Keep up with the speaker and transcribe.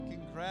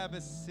grab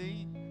a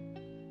seat.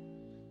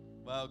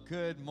 Well,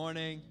 good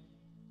morning.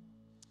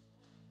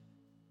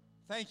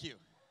 Thank you.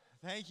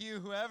 Thank you,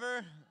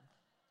 whoever.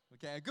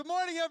 Okay, good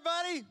morning,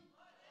 everybody.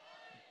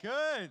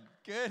 Good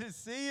to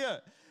see you.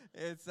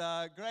 It's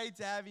great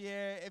to have you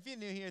here. If you're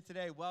new here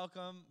today,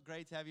 welcome.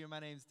 Great to have you. My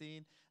name's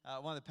Dean,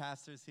 one of the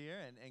pastors here,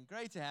 and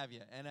great to have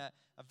you. And a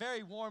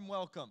very warm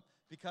welcome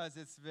because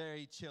it's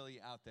very chilly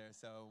out there.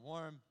 So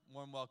warm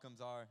welcomes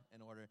are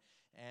in order.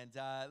 And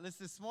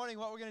listen, this morning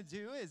what we're going to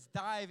do is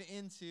dive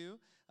into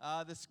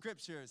the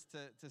scriptures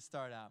to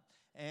start out.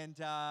 And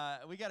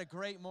we got a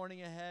great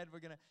morning ahead. We're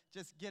going to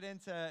just get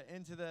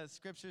into the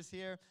scriptures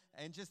here.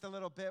 In just a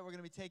little bit, we're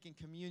going to be taking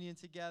communion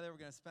together. We're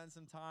going to spend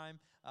some time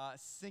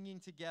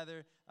singing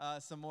together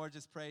some more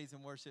just praise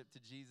and worship to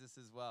Jesus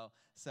as well.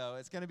 So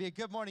it's going to be a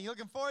good morning. You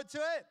looking forward to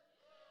it?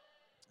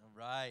 All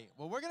right.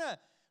 Well,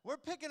 we're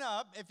picking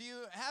up, if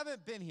you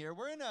haven't been here,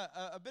 we're in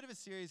a bit of a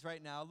series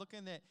right now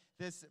looking at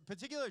this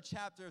particular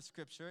chapter of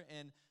Scripture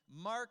in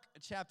Mark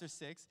chapter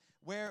 6,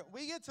 where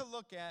we get to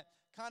look at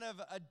kind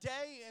of a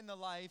day in the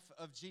life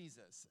of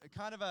Jesus.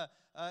 Kind of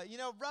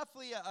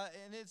roughly,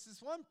 and it's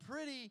this one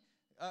pretty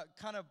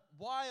kind of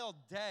wild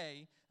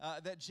day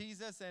that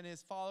Jesus and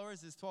his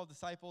followers, his 12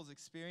 disciples,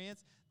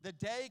 experienced. The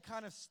day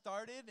kind of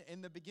started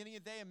in the beginning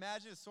of the day.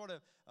 Imagine it's sort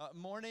of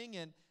morning,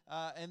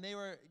 and they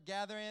were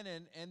gathering,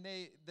 and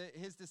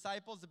his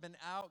disciples have been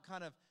out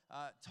kind of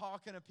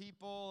talking to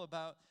people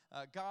about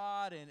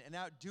God and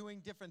out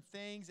doing different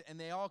things, and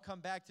they all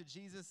come back to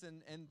Jesus,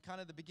 and kind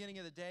of the beginning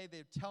of the day,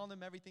 they're telling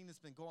them everything that's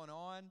been going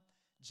on.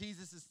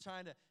 Jesus is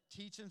trying to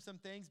teach him some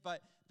things,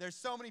 but there's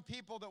so many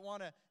people that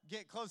want to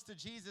get close to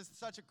Jesus.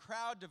 Such a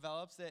crowd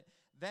develops that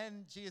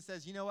then Jesus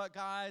says, you know what,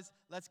 guys,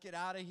 let's get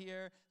out of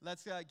here.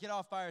 Let's get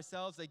off by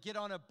ourselves. They get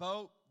on a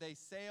boat. They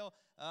sail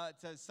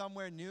to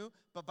somewhere new.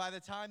 But by the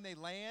time they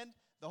land,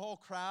 the whole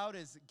crowd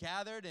is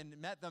gathered and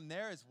met them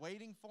there, is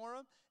waiting for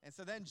them. And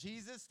so then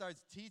Jesus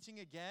starts teaching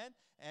again,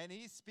 and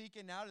he's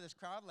speaking now to this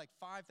crowd, like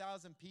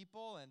 5,000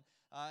 people.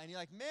 And you're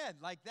like, man,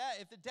 like that,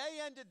 if the day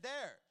ended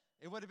there,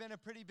 it would have been a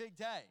pretty big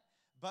day.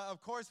 But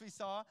of course we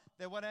saw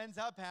that what ends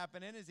up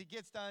happening is he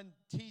gets done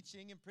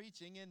teaching and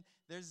preaching, and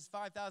there's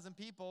 5,000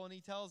 people, and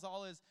he tells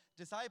all his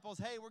disciples,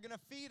 hey, we're going to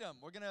feed them.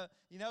 We're going to,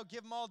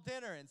 give them all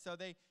dinner. And so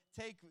they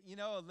take,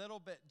 a little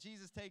bit.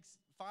 Jesus takes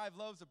 5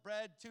 loaves of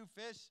bread, 2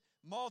 fish,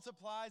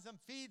 multiplies them,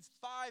 feeds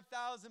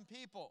 5,000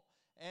 people.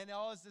 And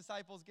all his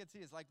disciples get to see.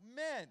 It's like,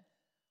 man,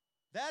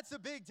 that's a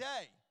big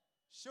day.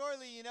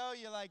 Surely,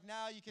 you're like,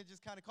 now you can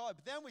just kind of call it.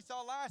 But then we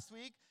saw last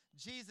week,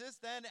 Jesus,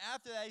 then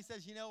after that, he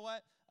says, you know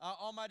what?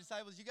 All my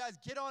disciples, you guys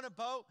get on a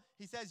boat.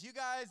 He says, you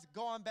guys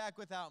go on back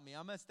without me.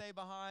 I'm going to stay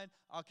behind.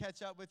 I'll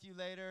catch up with you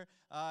later.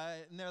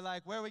 And they're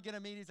like, where are we going to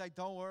meet? He's like,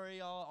 don't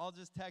worry. I'll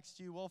just text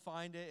you. We'll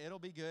find it. It'll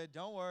be good.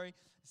 Don't worry.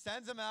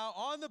 Sends them out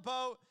on the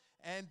boat.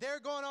 And they're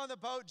going on the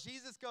boat.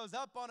 Jesus goes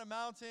up on a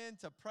mountain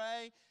to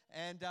pray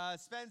and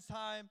spends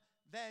time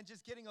then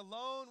just getting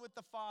alone with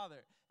the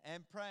Father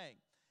and praying.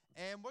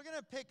 And we're going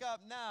to pick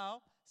up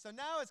now. So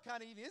now it's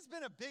kind of evening. It's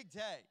been a big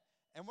day.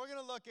 And we're going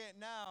to look at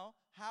now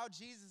how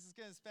Jesus is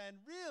going to spend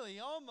really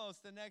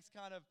almost the next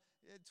kind of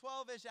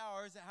 12-ish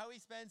hours, how he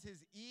spends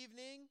his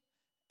evening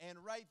and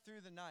right through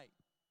the night.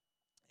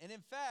 And in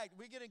fact,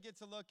 we're going to get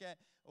to look at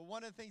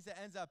one of the things that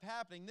ends up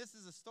happening. This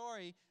is a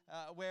story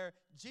where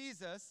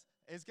Jesus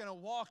is going to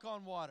walk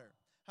on water.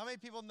 How many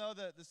people know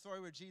the story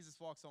where Jesus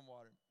walks on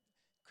water?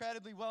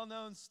 Incredibly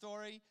well-known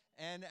story.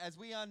 And as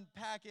we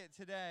unpack it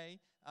today,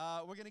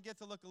 we're going to get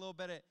to look a little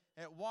bit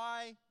at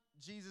why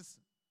Jesus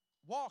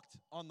walked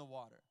on the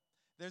water.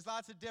 There's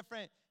lots of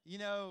different,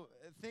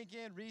 thinking,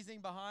 reasoning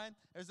behind.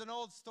 There's an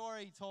old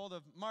story told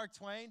of Mark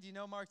Twain. Do you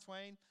know Mark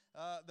Twain?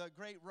 The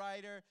great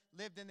writer,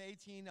 lived in the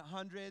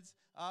 1800s.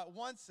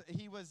 Once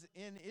he was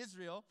in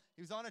Israel.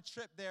 He was on a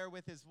trip there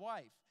with his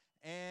wife.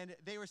 And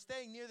they were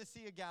staying near the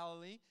Sea of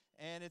Galilee.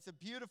 And it's a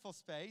beautiful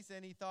space.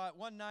 And he thought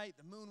one night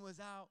the moon was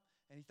out.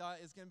 And he thought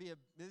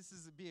this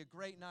is be a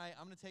great night.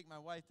 I'm going to take my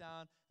wife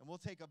down, and we'll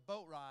take a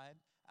boat ride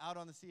out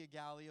on the Sea of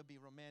Galilee. It'll be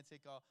romantic.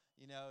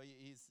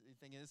 He's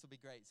thinking this will be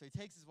great. So he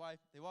takes his wife.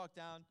 They walk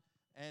down,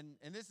 and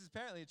this is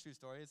apparently a true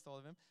story. It's told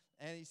of him.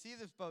 And he sees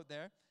this boat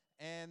there,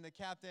 and the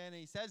captain,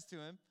 he says to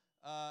him,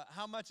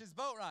 how much is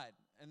boat ride?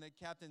 And the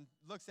captain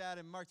looks at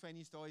him. Mark Twain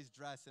used to always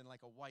dress in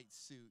like a white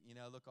suit,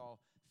 look all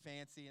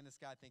fancy. And this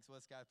guy thinks, well,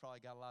 this guy probably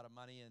got a lot of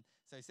money. And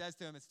so he says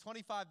to him, it's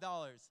 $25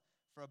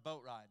 for a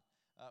boat ride.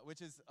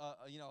 Which is,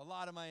 a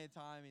lot of money at the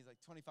time. He's like,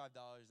 $25.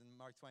 And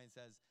Mark Twain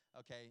says,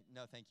 okay,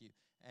 no, thank you.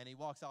 And he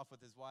walks off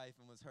with his wife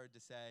and was heard to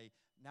say,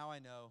 now I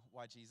know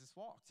why Jesus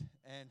walked.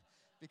 And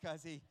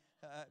because so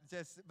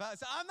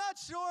I'm not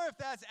sure if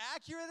that's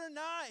accurate or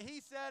not.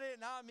 He said it,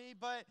 not me,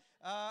 but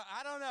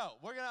I don't know.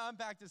 We're going to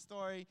unpack the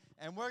story,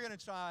 and we're going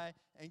to try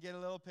and get a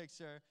little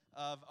picture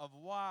of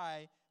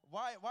why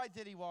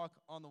did he walk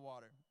on the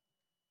water.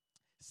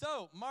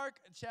 So, Mark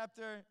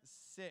chapter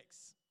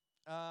 6.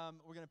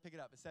 We're going to pick it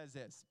up. It says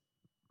this.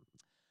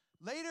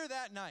 Later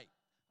that night,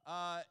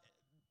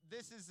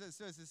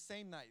 it's the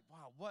same night.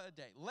 Wow, what a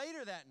day.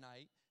 Later that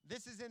night,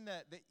 this is in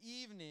the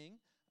evening,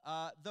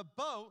 the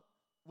boat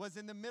was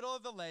in the middle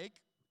of the lake,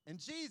 and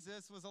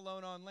Jesus was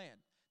alone on land.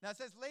 Now, it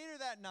says later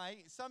that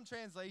night. Some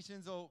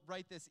translations will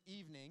write this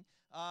evening.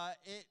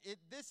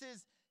 This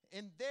is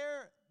in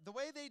the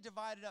way they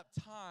divided up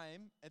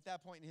time at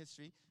that point in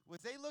history was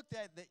they looked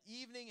at the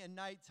evening and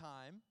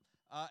nighttime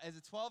as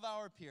a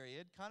 12-hour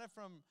period, kind of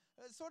from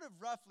sort of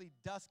roughly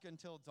dusk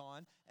until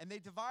dawn, and they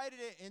divided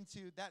it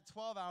into that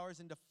 12 hours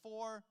into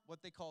four,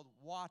 what they called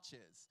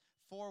watches,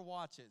 4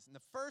 watches. And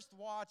the first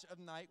watch of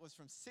night was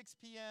from 6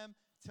 p.m.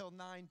 till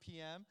 9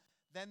 p.m.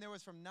 Then there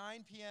was from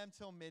 9 p.m.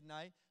 till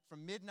midnight,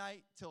 from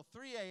midnight till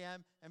 3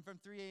 a.m., and from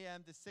 3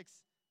 a.m. to 6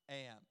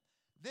 a.m.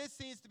 This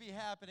seems to be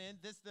happening,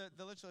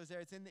 the literal is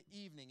there, it's in the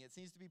evening. It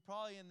seems to be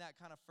probably in that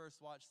kind of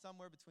first watch,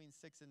 somewhere between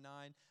 6 and 9.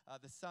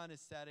 The sun is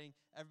setting.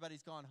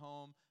 Everybody's gone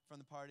home from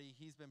the party.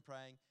 He's been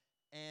praying.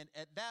 And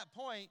at that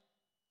point,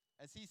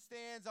 as he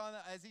stands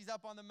as he's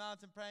up on the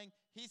mountain praying,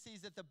 he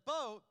sees that the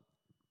boat,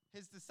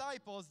 his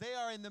disciples, they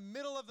are in the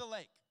middle of the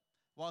lake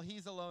while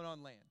he's alone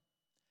on land.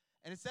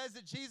 And it says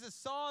that Jesus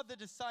saw the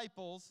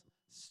disciples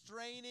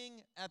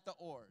straining at the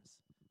oars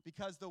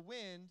because the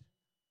wind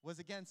was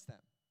against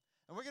them.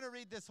 And we're going to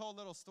read this whole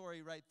little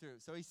story right through.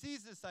 So he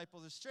sees the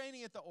disciples are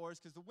straining at the oars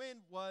because the wind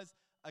was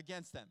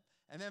against them.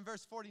 And then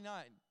verse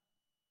 49,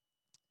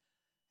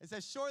 it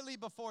says, shortly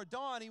before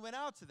dawn, he went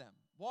out to them,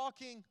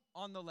 walking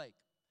on the lake.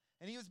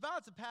 And he was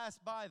about to pass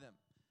by them.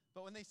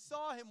 But when they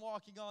saw him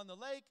walking on the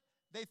lake,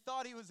 they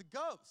thought he was a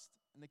ghost.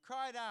 And they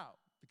cried out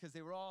because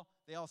they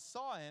all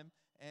saw him.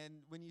 And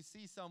when you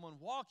see someone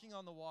walking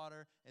on the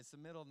water, it's the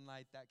middle of the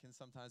night, that can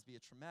sometimes be a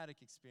traumatic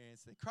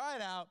experience. They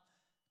cried out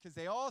because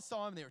they all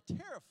saw him. They were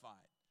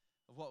terrified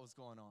of what was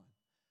going on.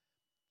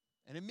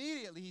 And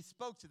immediately he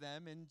spoke to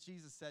them, and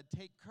Jesus said,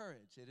 take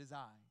courage, it is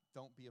I,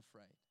 don't be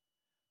afraid.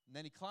 And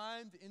then he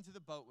climbed into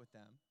the boat with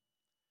them,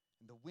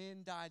 and the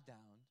wind died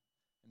down,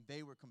 and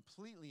they were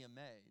completely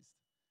amazed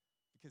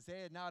because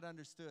they had not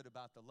understood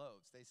about the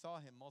loaves. They saw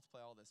him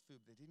multiply all this food,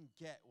 but they didn't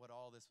get what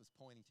all this was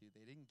pointing to.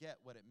 They didn't get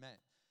what it meant.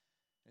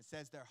 And it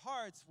says their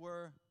hearts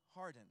were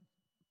hardened.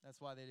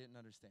 That's why they didn't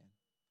understand.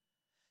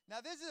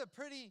 Now, this is a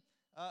pretty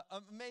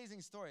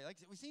amazing story. Like,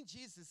 we've seen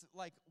Jesus,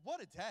 like,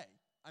 what a day.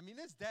 I mean,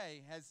 this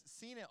day has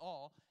seen it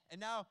all.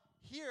 And now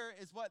here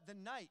is what the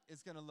night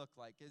is going to look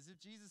like. As if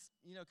Jesus,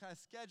 kind of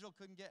schedule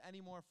couldn't get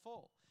any more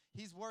full.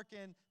 He's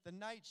working the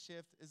night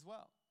shift as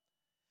well.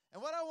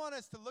 And what I want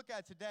us to look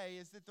at today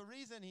is that the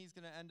reason he's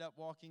going to end up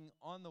walking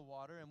on the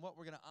water and what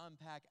we're going to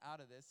unpack out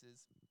of this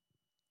is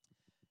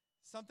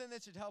something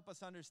that should help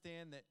us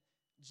understand that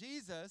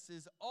Jesus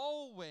is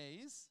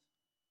always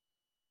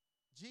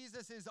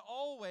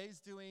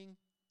doing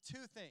 2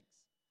 things.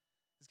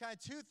 It's kind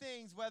of 2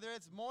 things, whether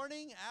it's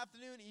morning,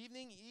 afternoon,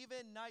 evening,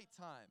 even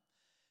nighttime.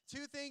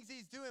 2 things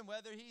he's doing,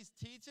 whether he's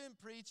teaching,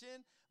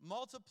 preaching,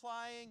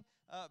 multiplying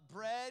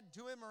bread,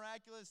 doing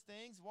miraculous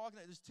things, walking.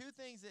 There's 2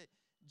 things that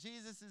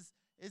Jesus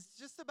is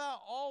just about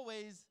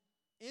always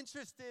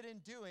interested in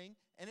doing,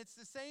 and it's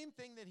the same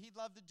thing that he'd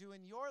love to do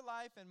in your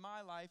life and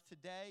my life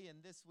today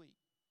and this week.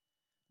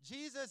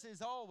 Jesus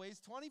is always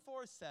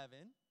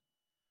 24/7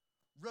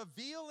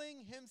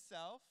 revealing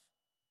himself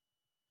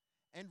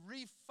and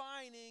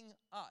refining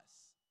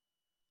us.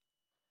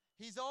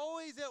 He's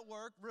always at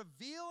work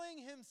revealing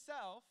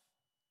himself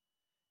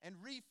and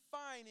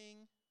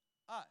refining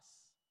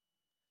us,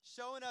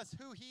 showing us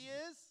who he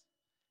is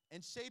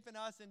and shaping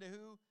us into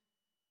who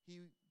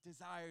he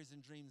desires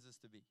and dreams us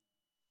to be.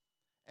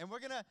 And we're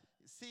going to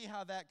see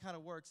how that kind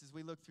of works as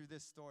we look through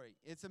this story.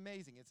 It's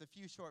amazing. It's a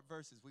few short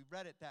verses. We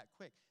read it that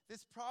quick.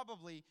 This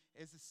probably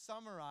is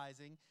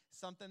summarizing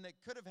something that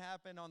could have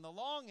happened on the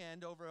long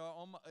end over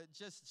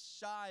just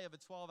shy of a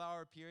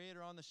 12-hour period,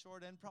 or on the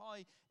short end,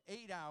 probably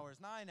 8 hours,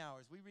 9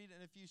 hours. We read it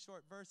in a few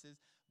short verses,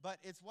 but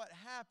it's what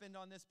happened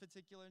on this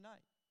particular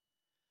night.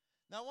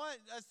 Now, I want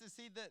us to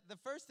see that the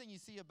first thing you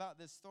see about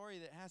this story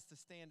that has to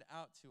stand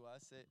out to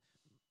us, that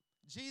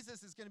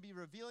Jesus is going to be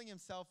revealing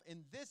himself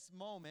in this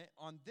moment,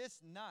 on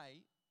this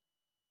night,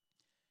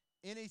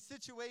 in a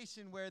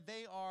situation where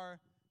they are,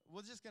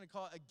 we're just going to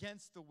call it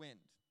against the wind.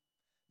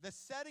 The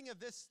setting of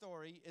this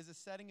story is a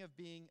setting of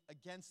being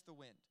against the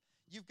wind.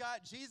 You've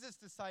got Jesus'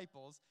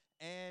 disciples,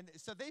 and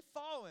so they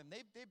follow him.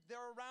 They're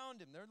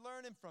around him. They're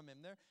learning from him.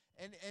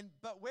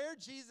 But where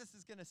Jesus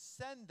is going to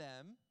send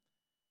them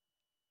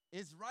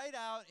is right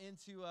out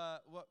into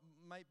what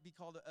might be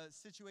called a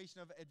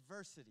situation of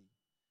adversity.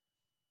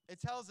 It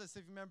tells us,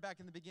 if you remember back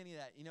in the beginning of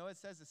that, it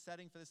says the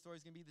setting for the story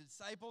is going to be the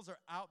disciples are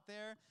out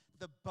there.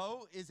 The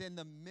boat is in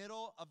the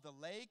middle of the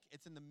lake.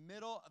 It's in the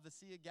middle of the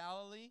Sea of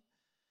Galilee.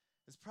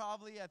 It's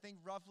probably, I think,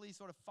 roughly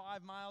sort of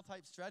 5-mile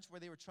type stretch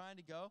where they were trying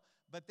to go.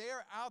 But they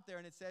are out there,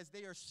 and it says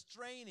they are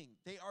straining.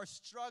 They are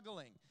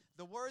struggling.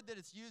 The word that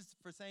it's used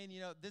for saying,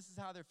 this is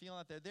how they're feeling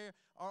out there. They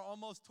are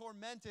almost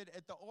tormented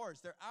at the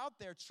oars. They're out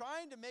there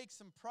trying to make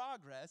some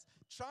progress,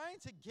 trying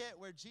to get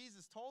where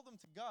Jesus told them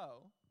to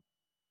go,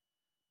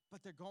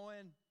 but they're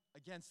going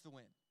against the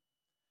wind.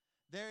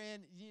 They're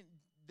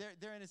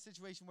in a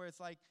situation where it's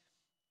like,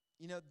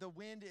 the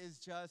wind is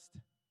just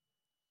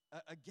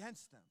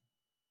against them.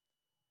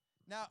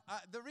 Now,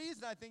 the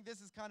reason I think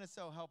this is kind of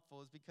so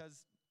helpful is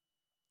because,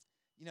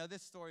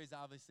 this story is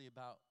obviously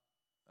about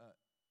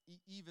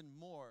even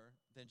more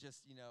than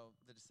just,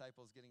 the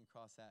disciples getting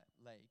across that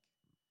lake.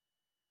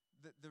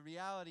 The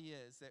reality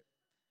is that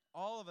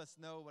all of us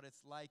know what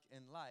it's like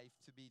in life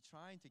to be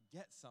trying to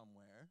get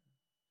somewhere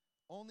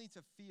only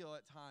to feel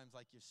at times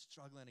like you're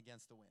struggling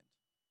against the wind.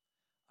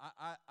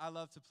 I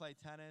love to play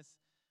tennis.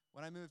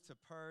 When I moved to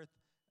Perth,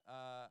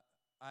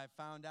 I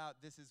found out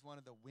this is one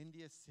of the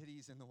windiest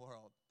cities in the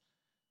world.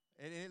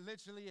 It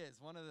literally is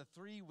one of the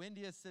 3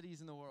 windiest cities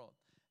in the world.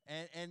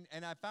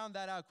 And I found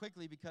that out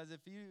quickly because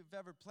if you've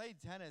ever played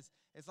tennis,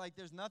 it's like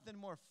there's nothing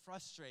more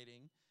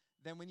frustrating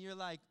than when you're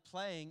like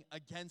playing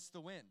against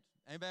the wind.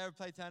 Anybody ever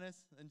play tennis?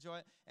 Enjoy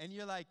it? And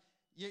you're like,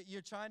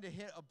 you're trying to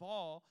hit a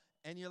ball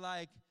and you're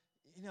like,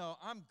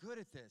 I'm good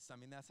at this. I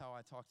mean, that's how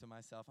I talk to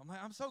myself. I'm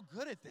like, I'm so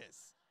good at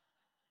this.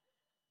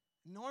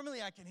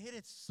 Normally I can hit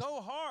it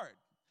so hard.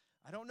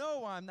 I don't know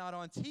why I'm not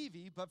on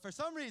TV, but for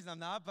some reason I'm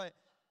not. But,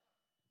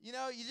 you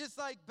just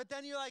like, but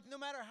then you're like, no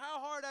matter how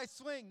hard I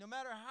swing, no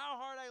matter how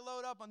hard I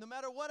load up on, no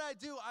matter what I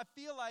do, I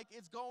feel like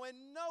it's going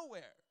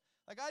nowhere.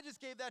 Like I just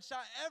gave that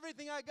shot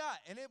everything I got,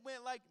 and it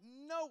went like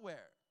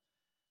nowhere.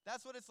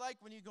 That's what it's like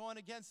when you're going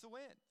against the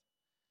wind.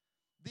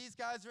 These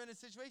guys are in a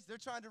situation, they're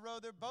trying to row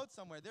their boat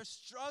somewhere. They're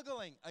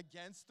struggling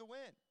against the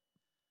wind.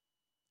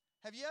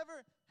 Have you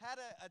ever had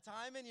a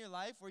time in your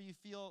life where you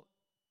feel,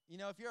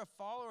 if you're a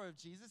follower of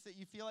Jesus, that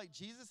you feel like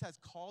Jesus has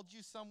called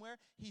you somewhere?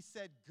 He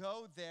said,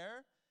 go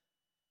there.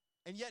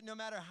 And yet no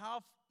matter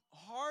how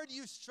hard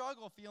you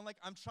struggle feeling like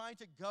I'm trying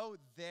to go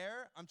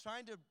there, I'm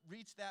trying to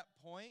reach that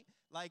point,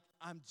 like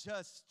I'm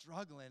just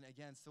struggling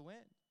against the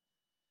wind.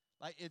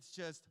 Like it's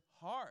just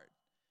hard.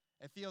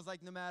 It feels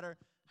like no matter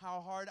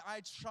how hard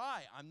I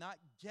try, I'm not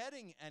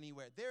getting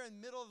anywhere. They're in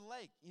the middle of the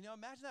lake.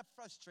 Imagine that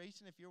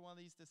frustration if you're one of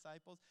these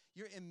disciples.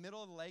 You're in the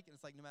middle of the lake, and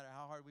it's like no matter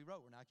how hard we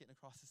row, we're not getting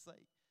across this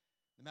lake.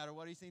 No matter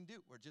what he's saying to do,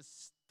 we're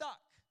just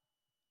stuck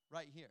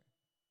right here.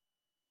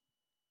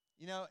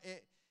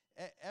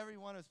 Every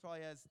one of us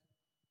probably has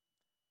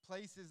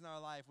places in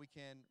our life we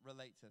can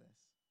relate to this.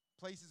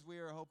 Places we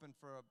are hoping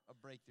for a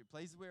breakthrough.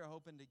 Places we are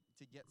hoping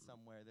to get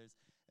somewhere. There's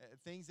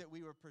things that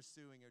we were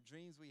pursuing or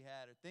dreams we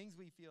had or things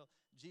we feel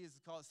Jesus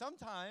called.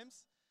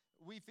 Sometimes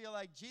we feel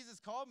like Jesus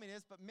called me to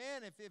this, but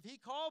man, if he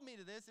called me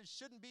to this, it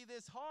shouldn't be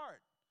this hard.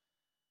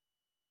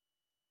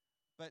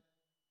 But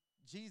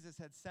Jesus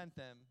had sent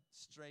them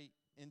straight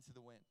into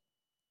the wind.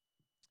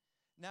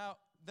 Now,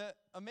 the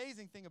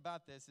amazing thing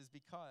about this is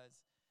because,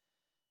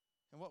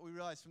 and what we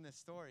realize from this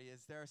story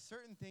is there are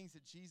certain things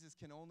that Jesus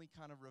can only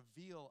kind of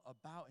reveal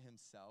about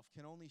himself,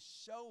 can only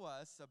show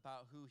us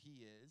about who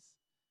he is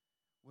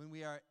when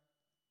we are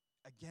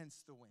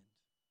against the wind.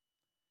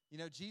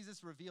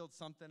 Jesus revealed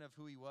something of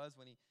who he was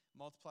when he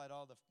multiplied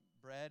all the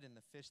bread and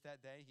the fish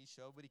that day. He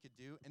showed what he could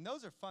do. And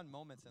those are fun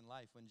moments in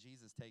life when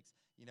Jesus takes,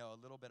 a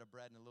little bit of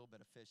bread and a little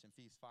bit of fish and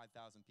feeds 5,000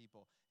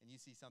 people. And you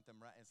see something,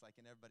 it's like,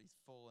 and everybody's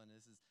full, and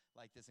this is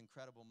like this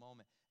incredible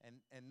moment.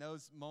 And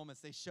those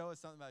moments, they show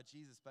us something about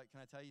Jesus. But can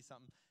I tell you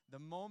something?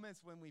 The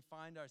moments when we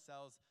find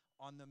ourselves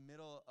on the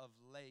middle of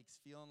lakes,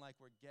 feeling like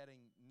we're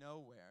getting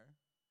nowhere,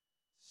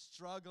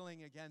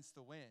 struggling against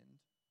the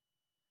wind,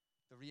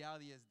 the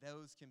reality is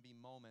those can be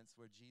moments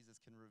where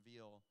Jesus can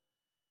reveal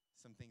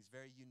some things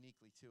very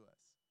uniquely to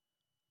us.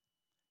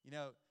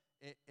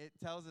 It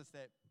tells us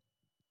that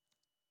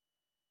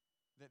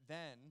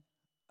then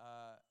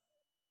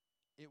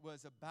it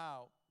was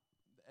about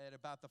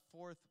the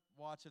 4th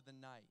watch of the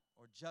night,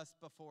 or just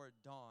before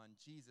dawn,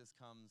 Jesus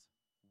comes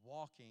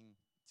walking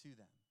to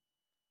them.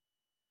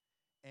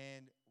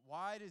 And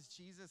why does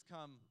Jesus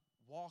come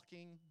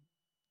walking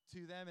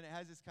to them? And it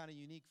has this kind of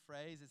unique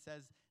phrase. It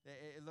says,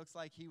 it looks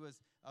like he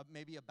was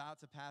maybe about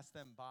to pass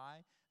them by.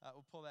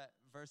 We'll pull that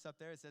verse up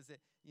there. It says that,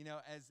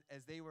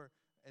 as they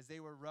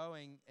were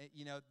rowing,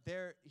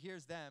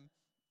 here's them.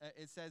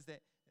 It says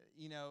that,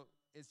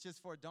 it's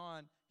just for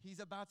dawn. He's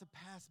about to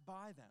pass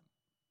by them.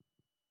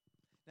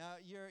 Now,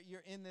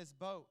 you're in this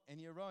boat, and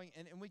you're rowing,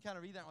 and we kind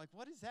of read that, like,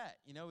 what is that?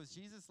 Was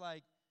Jesus,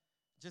 like,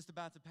 just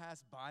about to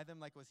pass by them?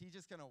 Like, was he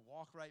just going to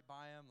walk right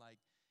by them? Like,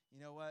 you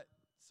know what?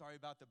 Sorry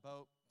about the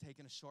boat,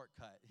 taking a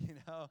shortcut,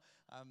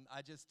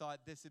 I just thought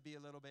this would be a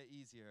little bit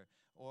easier.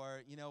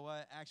 Or, you know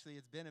what, actually,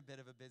 it's been a bit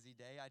of a busy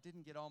day. I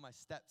didn't get all my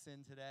steps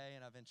in today,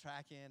 and I've been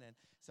tracking, and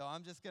so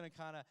I'm just going to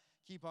kind of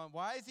keep on.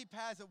 Why is he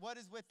passing? What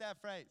is with that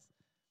phrase?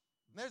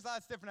 And there's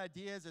lots of different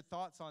ideas or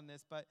thoughts on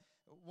this, but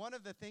one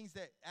of the things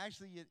that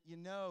actually you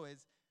know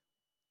is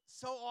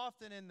so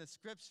often in the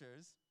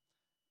scriptures,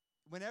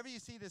 whenever you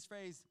see this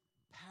phrase,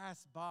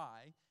 pass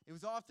by, it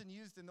was often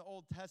used in the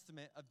Old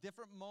Testament of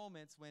different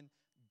moments when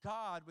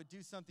God would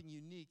do something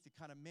unique to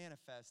kind of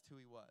manifest who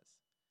he was,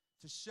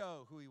 to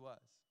show who he was.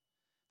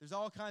 There's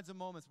all kinds of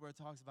moments where it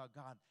talks about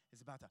God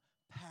is about to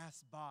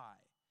pass by.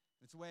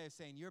 It's a way of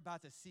saying you're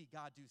about to see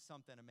God do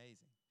something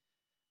amazing.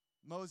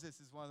 Moses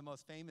is one of the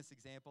most famous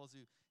examples who,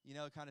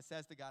 kind of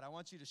says to God, I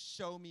want you to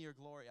show me your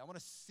glory. I want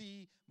to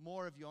see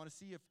more of you. I want to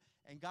see if,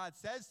 and God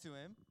says to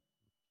him,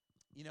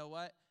 you know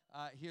what?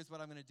 here's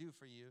what I'm going to do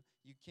for you.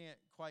 You can't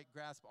quite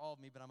grasp all of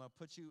me, but I'm going to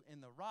put you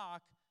in the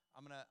rock.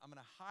 I'm going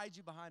to hide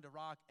you behind a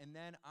rock, and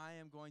then I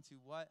am going to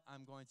what?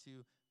 I'm going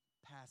to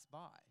pass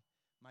by.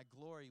 My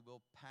glory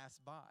will pass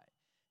by.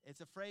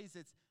 It's a phrase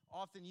that's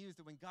often used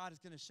when God is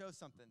going to show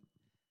something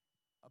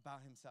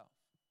about himself.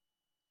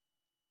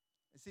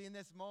 You see, in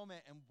this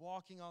moment and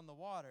walking on the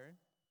water,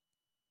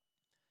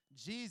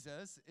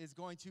 Jesus is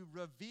going to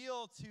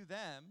reveal to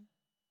them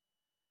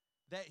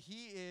that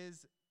he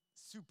is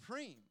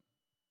supreme,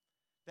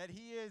 that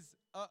he is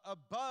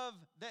above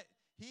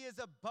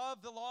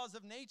the laws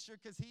of nature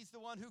because he's the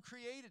one who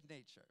created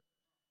nature.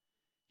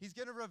 He's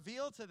going to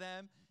reveal to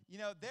them,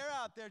 they're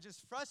out there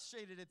just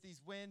frustrated at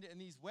these wind and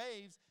these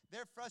waves.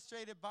 They're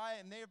frustrated by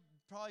it, and they're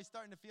probably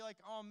starting to feel like,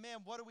 oh man,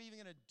 what are we even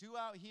going to do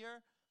out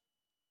here?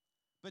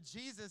 But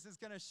Jesus is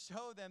going to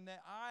show them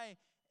that I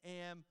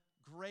am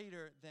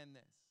greater than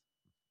this.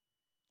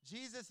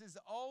 Jesus is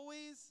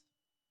always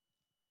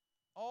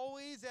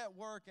at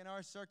work in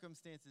our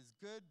circumstances,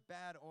 good,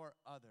 bad, or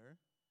other,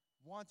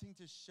 wanting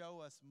to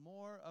show us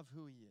more of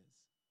who he is.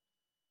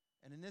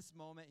 And in this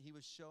moment, he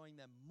was showing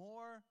them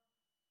more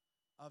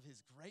of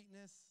his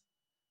greatness,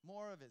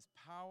 more of his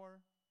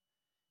power.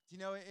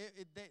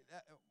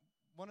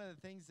 One of the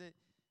things that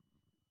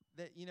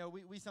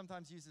we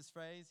sometimes use this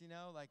phrase,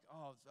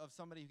 of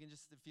somebody who can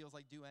just, it feels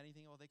like do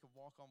anything, they could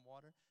walk on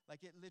water.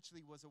 Like it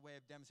literally was a way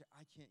of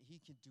demonstrating, he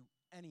can do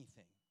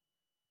anything.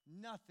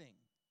 Nothing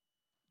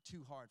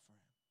too hard for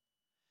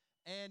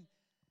him.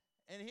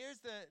 And here's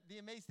the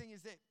amazing thing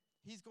is that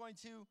he's going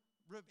to,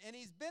 and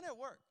he's been at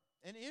work.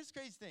 And here's the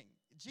crazy thing.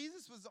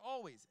 Jesus was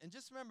always, and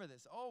just remember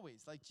this,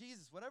 always, like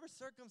Jesus, whatever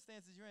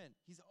circumstances you're in,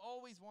 he's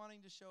always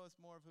wanting to show us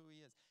more of who he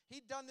is.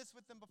 He'd done this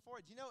with them before.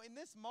 Do you know, in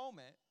this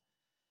moment,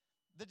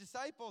 the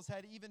disciples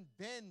had even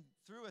been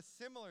through a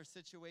similar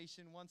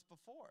situation once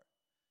before.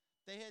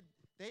 They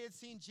had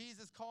seen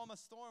Jesus calm a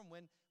storm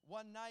when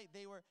one night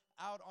they were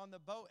out on the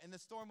boat, and the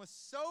storm was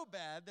so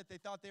bad that they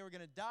thought they were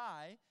going to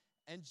die.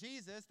 And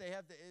Jesus,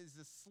 is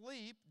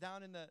asleep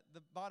down in the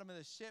bottom of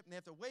the ship, and they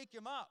have to wake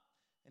him up.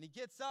 And he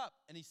gets up,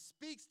 and he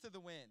speaks to the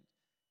wind,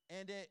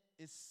 and it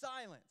is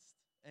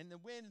silenced. And the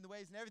wind and the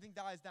waves and everything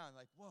dies down.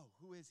 Like, whoa,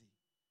 who is he?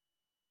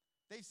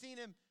 They've seen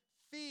him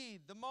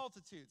feed the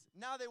multitudes.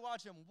 Now they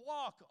watch him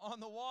walk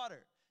on the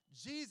water.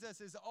 Jesus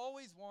is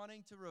always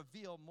wanting to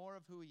reveal more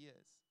of who he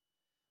is.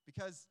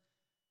 Because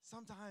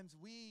sometimes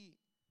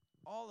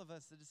all of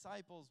us, the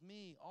disciples,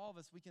 me, all of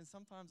us, we can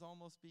sometimes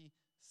almost be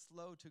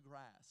slow to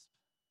grasp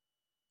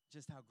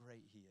just how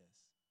great he is.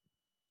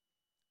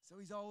 So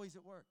he's always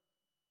at work.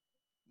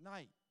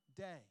 Night,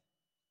 day.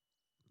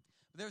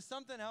 But there's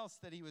something else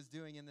that he was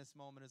doing in this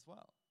moment as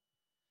well.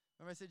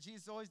 Remember I said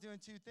Jesus is always doing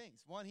two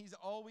things. One, he's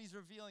always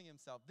revealing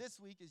himself. This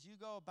week, as you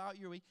go about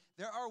your week,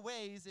 there are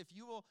ways, if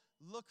you will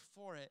look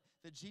for it,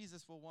 that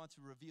Jesus will want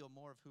to reveal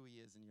more of who he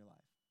is in your life.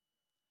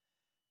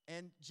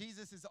 And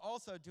Jesus is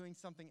also doing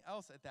something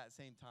else at that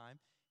same time.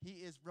 He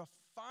is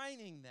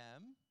refining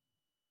them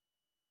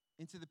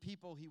into the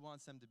people he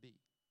wants them to be.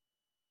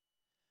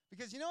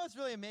 Because you know what's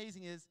really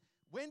amazing is,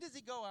 when does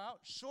he go out?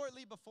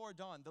 Shortly before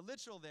dawn. The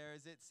literal there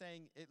is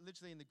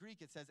literally in the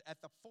Greek it says, at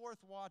the fourth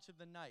watch of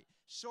the night.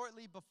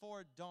 Shortly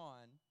before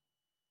dawn,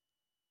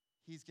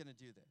 he's going to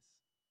do this.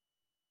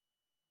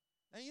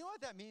 Now, you know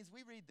what that means?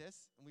 We read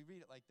this, and we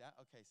read it like that.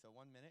 Okay, so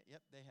 1 minute,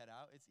 yep, they head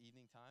out. It's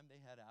evening time. They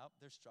head out.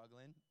 They're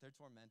struggling. They're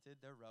tormented.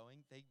 They're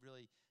rowing. They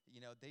really,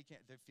 they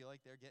feel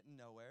like they're getting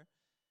nowhere.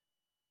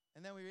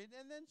 And then we read,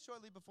 and then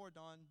shortly before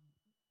dawn,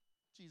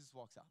 Jesus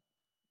walks out.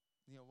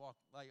 Walk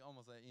like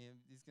almost like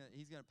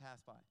he's gonna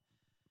pass by.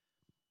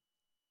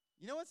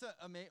 You know what's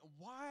amazing?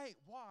 Why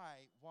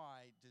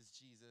does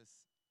Jesus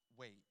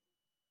wait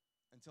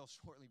until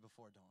shortly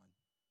before dawn?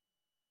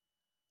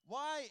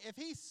 Why, if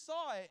he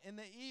saw it in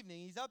the evening,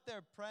 he's up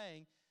there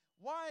praying,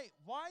 why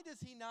does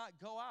he not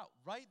go out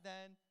right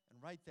then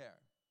and right there?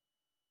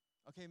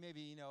 Okay,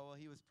 maybe,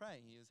 he was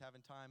praying. He was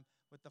having time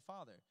with the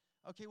Father.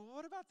 Okay, well,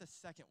 what about the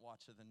second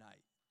watch of the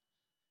night?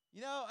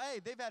 Hey,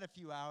 they've had a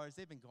few hours.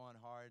 They've been going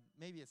hard.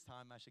 Maybe it's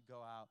time I should go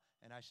out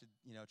and I should,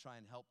 try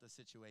and help the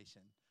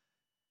situation.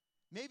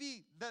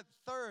 Maybe the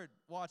third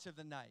watch of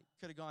the night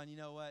could have gone, you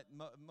know what,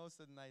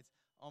 most of the night's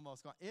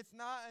almost gone. It's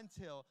not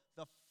until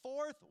the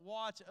fourth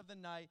watch of the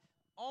night,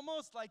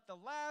 almost like the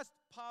last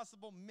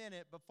possible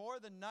minute before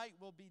the night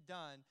will be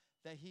done,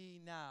 that he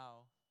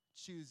now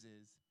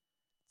chooses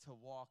to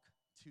walk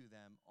to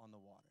them on the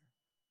water.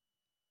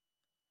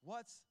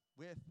 What's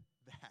with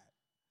that?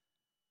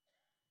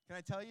 Can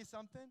I tell you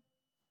something?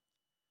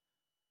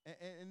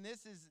 And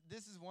this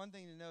is one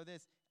thing to know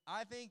this.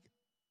 I think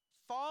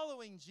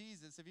following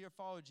Jesus, if you're a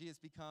follower of Jesus,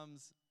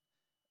 becomes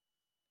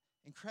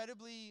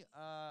incredibly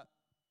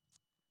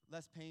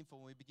less painful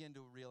when we begin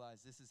to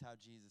realize this is how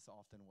Jesus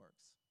often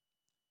works.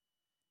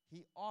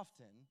 He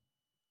often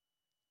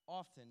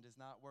does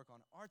not work on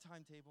our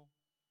timetable,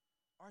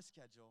 our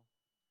schedule.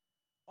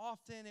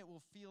 Often it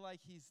will feel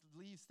like he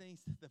leaves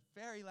things to the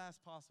very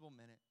last possible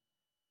minute,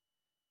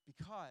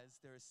 because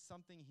there is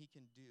something he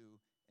can do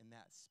in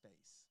that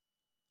space.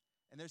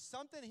 And there's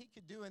something he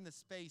could do in the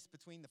space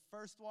between the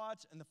first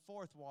watch and the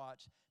fourth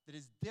watch that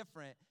is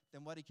different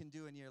than what he can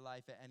do in your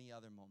life at any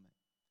other moment.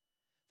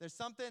 There's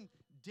something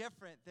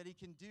different that he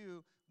can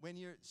do when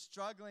you're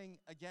struggling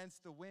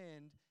against the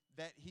wind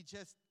that he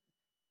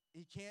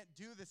can't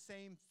do the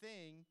same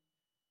thing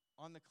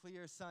on the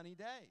clear, sunny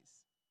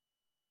days.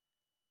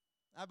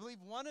 I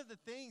believe one of the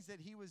things that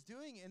he was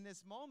doing in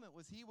this moment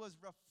was he was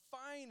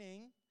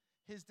refining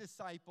his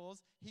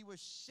disciples. He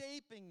was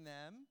shaping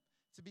them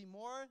to be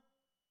more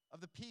of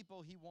the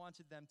people he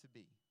wanted them to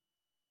be.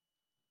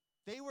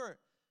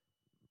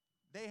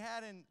 They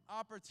had an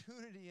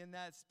opportunity in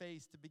that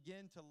space to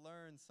begin to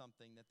learn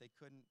something that they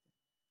couldn't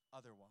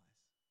otherwise.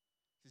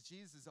 Because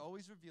Jesus is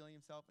always revealing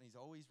himself, and he's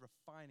always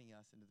refining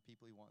us into the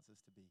people he wants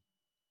us to be.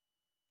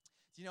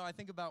 Do you know, I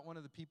think about one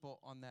of the people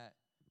on that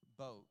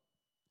boat,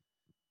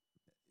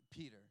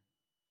 Peter.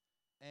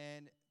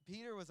 And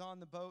Peter was on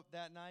the boat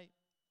that night,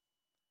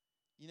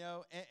 you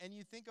know, and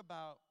you think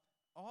about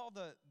all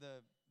the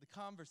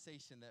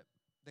conversation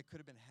that could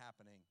have been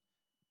happening,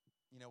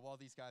 you know, while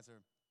these guys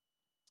are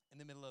in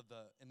the middle of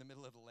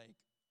the lake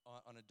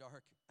on a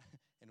dark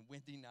and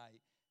windy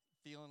night,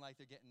 feeling like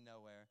they're getting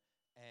nowhere.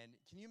 And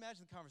can you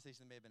imagine the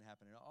conversation that may have been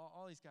happening?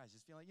 All these guys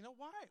just feeling like, you know,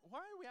 why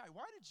are we out?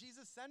 Why did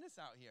Jesus send us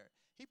out here?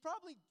 He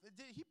probably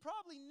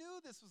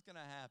knew this was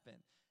going to happen,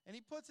 and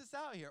he puts us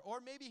out here.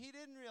 Or maybe he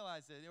didn't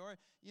realize it. Or,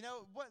 you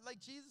know,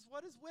 Jesus,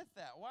 what is with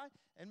that? Why?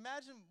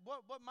 Imagine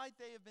what might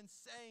they have been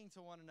saying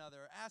to one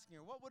another, or asking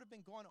her, what would have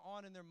been going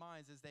on in their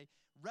minds as they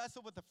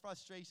wrestle with the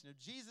frustration of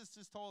Jesus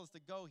just told us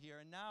to go here,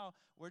 and now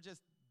we're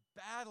just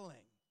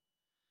battling.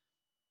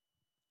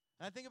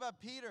 And I think about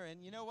Peter,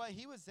 and you know what?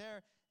 He was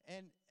there,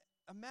 and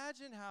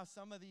imagine how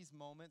some of these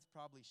moments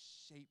probably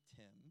shaped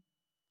him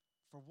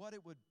for what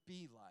it would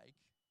be like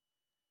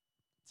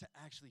to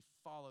actually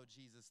follow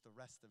Jesus the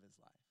rest of his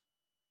life.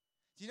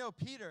 Do you know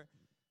Peter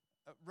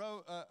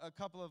wrote a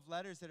couple of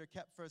letters that are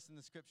kept first in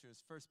the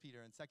scriptures, 1 Peter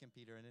and 2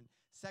 Peter. And in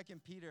 2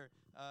 Peter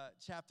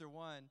chapter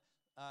 1,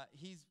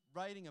 he's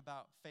writing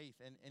about faith,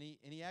 and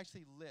he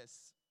actually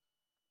lists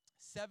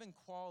 7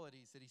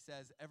 qualities that he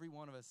says every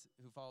one of us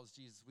who follows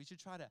Jesus, we should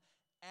try to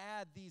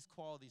add these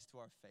qualities to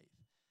our faith.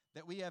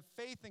 That we have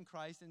faith in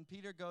Christ, and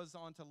Peter goes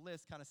on to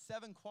list kind of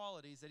 7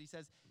 qualities that he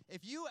says,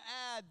 if you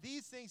add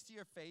these things to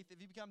your faith, if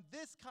you become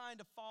this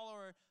kind of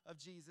follower of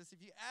Jesus,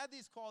 if you add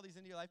these qualities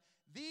into your life,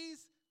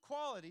 these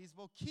qualities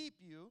will keep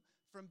you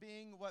from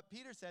being, what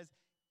Peter says,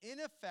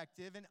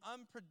 ineffective and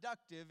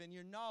unproductive in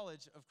your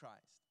knowledge of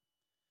Christ.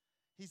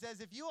 He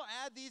says, if you'll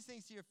add these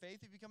things to your faith,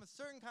 if you become a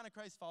certain kind of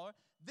Christ follower,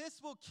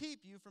 this will keep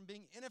you from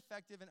being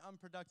ineffective and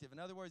unproductive. In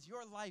other words,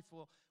 your life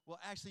will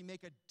actually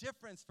make a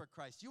difference for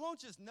Christ. You won't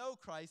just know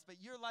Christ,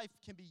 but your life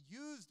can be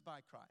used by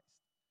Christ.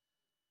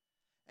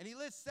 And he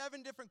lists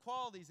 7 different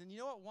qualities, and you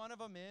know what one of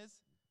them is?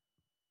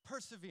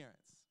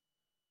 Perseverance.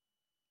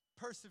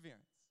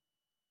 Perseverance.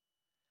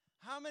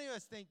 How many of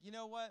us think, you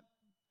know what?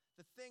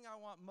 The thing I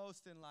want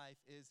most in life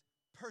is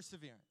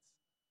perseverance.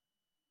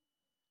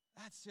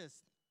 That's just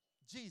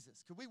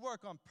Jesus. Could we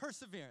work on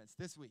perseverance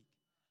this week?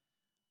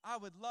 I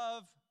would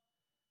love,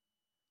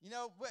 you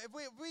know, if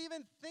we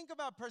even think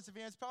about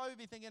perseverance, probably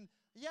be thinking,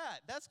 yeah,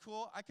 that's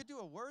cool. I could do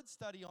a word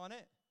study on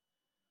it.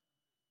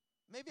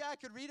 Maybe I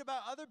could read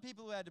about other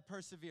people who had to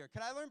persevere.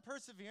 Could I learn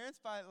perseverance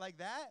by like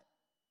that?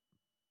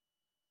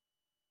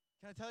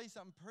 Can I tell you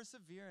something?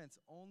 Perseverance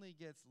only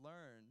gets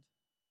learned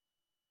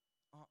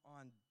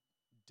on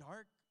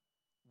dark,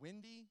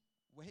 windy,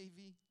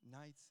 wavy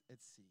nights at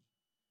sea,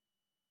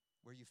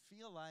 where you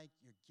feel like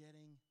you're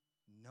getting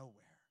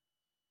nowhere,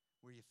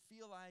 where you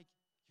feel like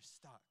you're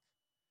stuck,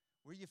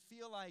 where you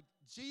feel like,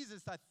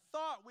 Jesus, I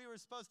thought we were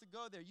supposed to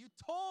go there. You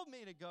told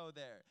me to go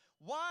there.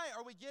 Why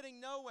are we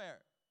getting nowhere?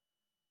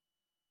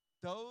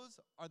 Those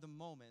are the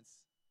moments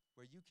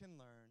where you can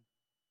learn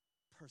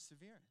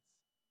perseverance.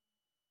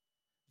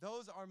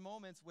 Those are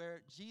moments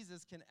where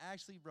Jesus can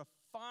actually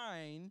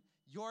refine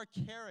your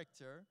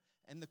character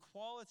and the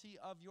quality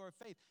of your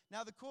faith.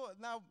 Now,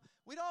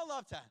 we'd all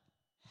love to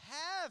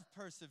have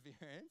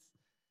perseverance,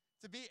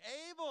 to be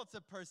able to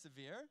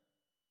persevere,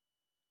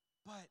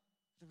 but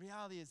the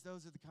reality is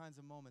those are the kinds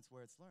of moments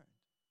where it's learned.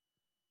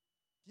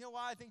 You know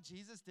why I think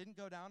Jesus didn't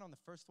go down on the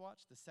first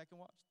watch, the second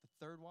watch,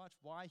 the third watch?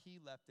 Why he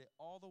left it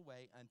all the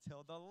way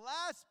until the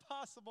last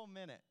possible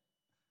minute,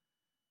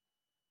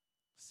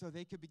 so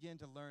they could begin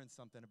to learn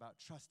something about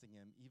trusting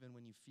him even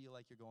when you feel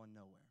like you're going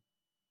nowhere.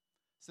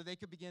 So they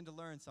could begin to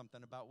learn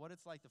something about what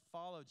it's like to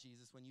follow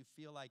Jesus when you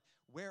feel like,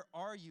 where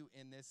are you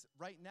in this?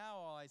 Right now,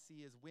 all I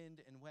see is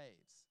wind and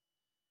waves.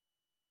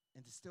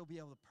 And to still be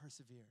able to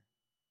persevere.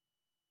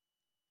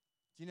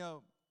 Do you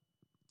know,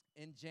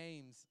 in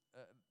James,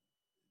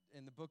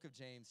 in the book of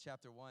James,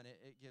 chapter 1,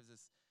 it gives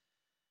us,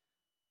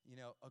 you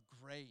know, a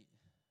great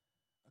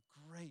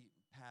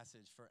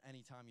passage for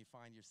any time you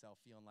find yourself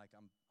feeling like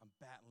I'm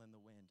battling the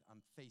wind,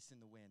 I'm facing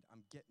the wind,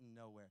 I'm getting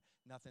nowhere,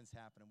 nothing's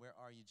happening. Where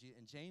are you?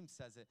 And James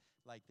says it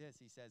like this.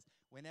 He says,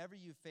 whenever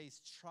you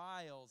face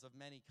trials of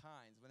many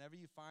kinds, whenever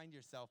you find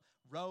yourself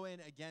rowing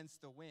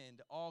against the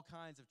wind, all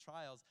kinds of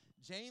trials,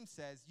 James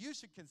says you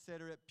should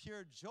consider it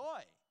pure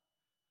joy.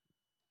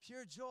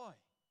 Pure joy.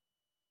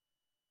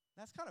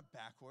 That's kind of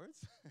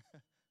backwards.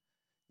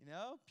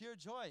 Pure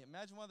joy.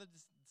 Imagine one of the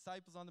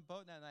disciples on the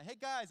boat now. Hey,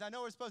 guys, I know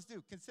what we're supposed to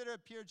do. Consider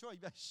it pure joy.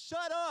 You'd be like,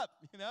 shut up,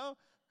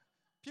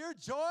 Pure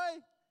joy,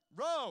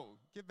 row.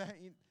 Get back.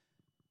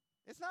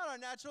 It's not our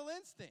natural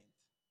instinct.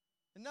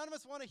 And none of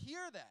us want to hear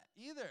that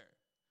either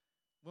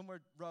when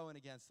we're rowing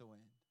against the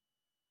wind.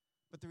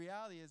 But the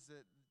reality is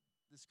that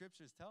the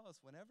scriptures tell us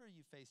whenever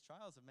you face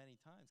trials of many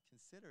times,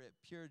 consider it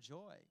pure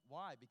joy.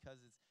 Why? Because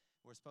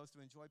we're supposed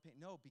to enjoy pain?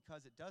 No,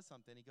 because it does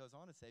something. He goes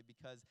on to say,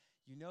 because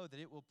you know that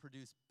it will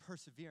produce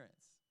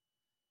perseverance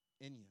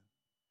in you.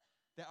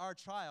 That our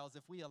trials,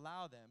 if we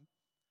allow them,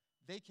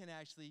 they can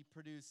actually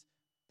produce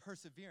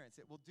perseverance.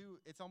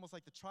 It's almost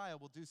like the trial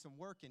will do some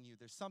work in you.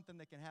 There's something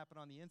that can happen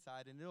on the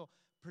inside, and it'll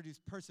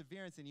produce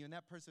perseverance in you. And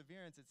that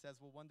perseverance, it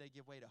says, will one day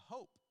give way to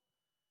hope.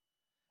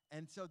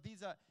 And so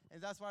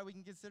and that's why we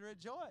can consider it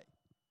joy.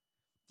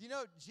 Do you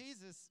know,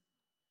 Jesus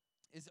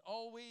is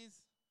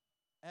always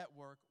at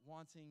work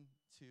wanting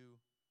to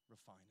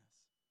refine us.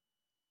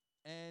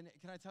 And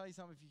can I tell you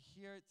something? If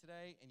you hear it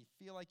today and you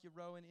feel like you're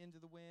rowing into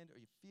the wind, or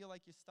you feel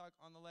like you're stuck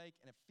on the lake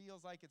and it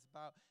feels like it's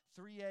about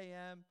 3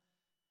 a.m.,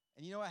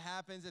 and you know what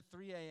happens at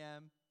 3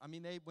 a.m.? I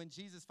mean, when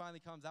Jesus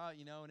finally comes out,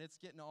 and it's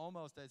getting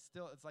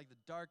it's like the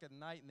dark of the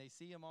night, and they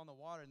see him on the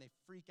water, and they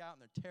freak out,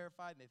 and they're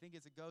terrified, and they think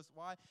it's a ghost.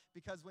 Why?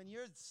 Because when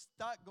you're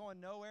stuck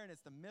going nowhere, and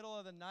it's the middle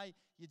of the night,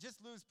 you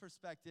just lose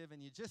perspective,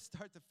 and you just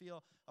start to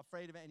feel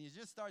afraid of it, and you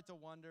just start to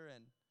wonder.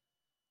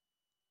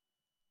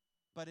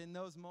 But in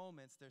those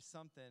moments, there's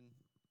something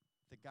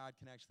that God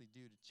can actually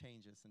do to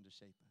change us and to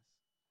shape us.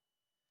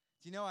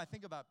 Do you know, I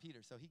think about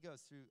Peter. So he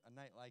goes through a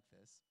night like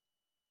this.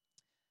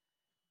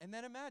 And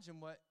then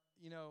imagine what,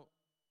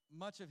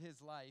 much of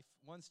his life,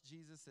 once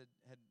Jesus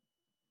had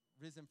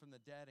risen from the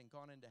dead and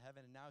gone into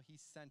heaven, and now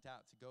he's sent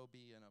out to go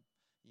be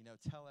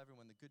tell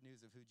everyone the good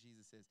news of who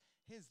Jesus is.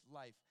 His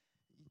life,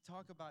 you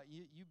talk about,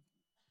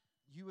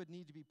 you would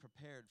need to be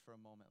prepared for a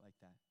moment like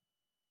that.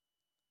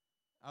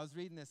 I was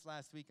reading this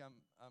last week.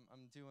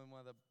 I'm doing one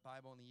of the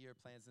Bible in the Year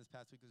plans. This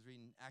past week I was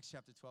reading Acts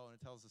chapter 12, and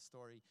it tells the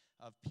story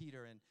of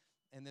Peter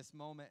and this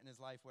moment in his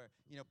life where,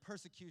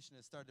 persecution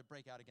has started to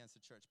break out against the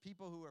church.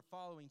 People who are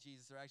following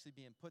Jesus are actually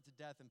being put to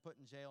death and put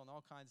in jail and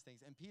all kinds of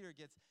things. And Peter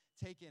gets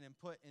taken and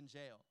put in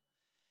jail.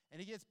 And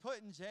he gets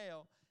put in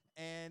jail,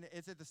 and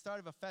it's at the start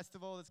of a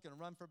festival that's going to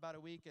run for about a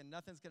week, and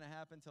nothing's going to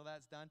happen until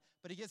that's done.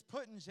 But he gets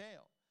put in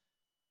jail.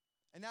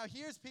 And now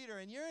here's Peter,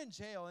 and you're in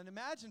jail. And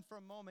imagine for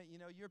a moment,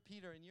 you're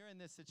Peter, and you're in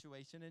this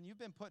situation, and you've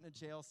been put in a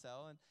jail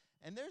cell.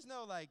 And there's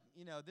no,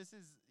 this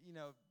is,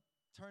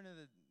 turn of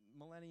the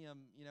millennium,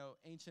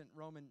 ancient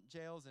Roman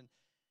jails, and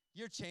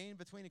you're chained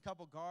between a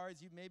couple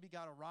guards. You've maybe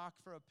got a rock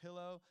for a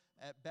pillow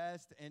at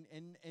best, and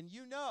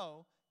you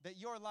know that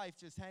your life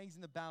just hangs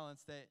in the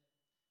balance, that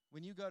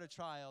when you go to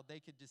trial, they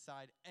could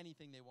decide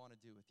anything they want to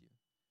do with you.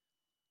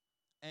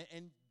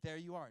 And there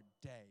you are,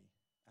 day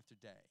after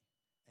day,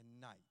 and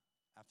night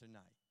after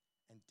night,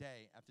 and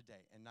day after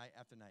day, and night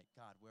after night.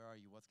 God, where are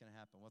you? What's going to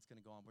happen? What's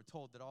going to go on? We're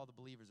told that all the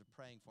believers are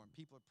praying for him.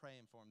 People are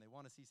praying for him. They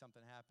want to see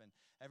something happen.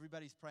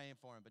 Everybody's praying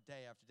for him, but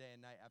day after day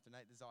and night after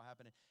night, this is all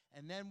happening.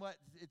 And then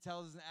what it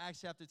tells us in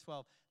Acts chapter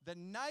 12, the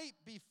night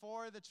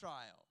before the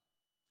trial,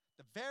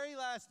 the very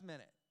last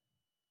minute,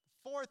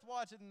 the fourth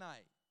watch of the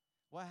night,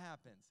 what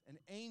happens? An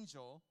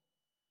angel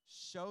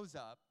shows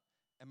up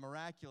and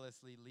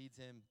miraculously leads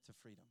him to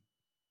freedom.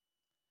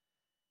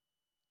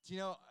 Do you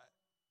know,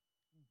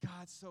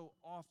 God so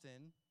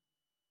often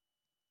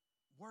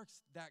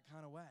works that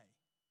kind of way.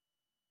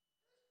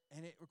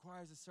 And it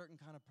requires a certain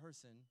kind of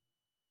person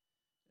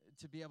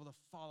to be able to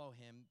follow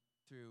him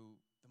through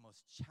the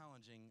most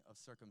challenging of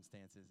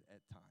circumstances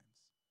at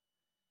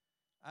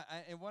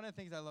times. And one of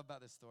the things I love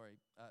about this story,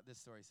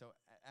 so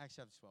Acts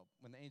chapter 12,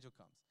 when the angel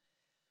comes,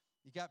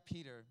 you got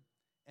Peter,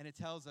 and it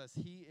tells us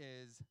he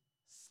is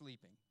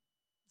sleeping.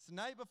 It's the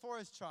night before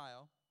his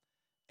trial,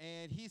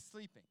 and he's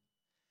sleeping.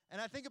 And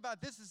I think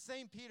about this is the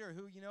same Peter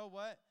who,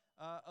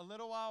 a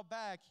little while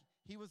back,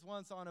 he was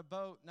once on a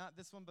boat, not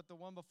this one, but the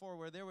one before,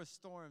 where there was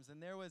storms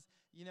and there was,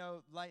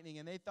 lightning,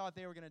 and they thought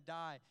they were going to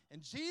die.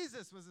 And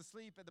Jesus was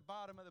asleep at the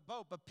bottom of the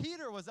boat, but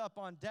Peter was up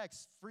on deck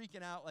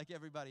freaking out like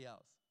everybody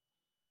else.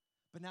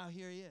 But now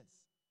here he is.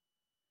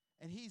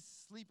 And he's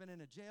sleeping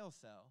in a jail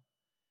cell,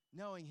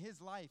 knowing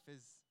his life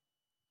is,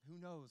 who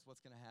knows what's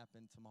going to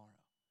happen tomorrow.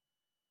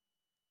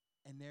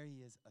 And there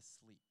he is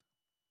asleep.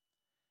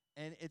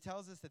 And it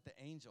tells us that the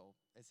angel,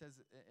 it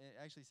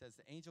actually says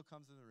the angel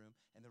comes in the room,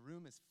 and the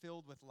room is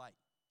filled with light.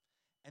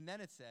 And then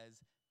it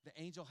says the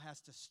angel has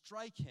to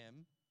strike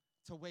him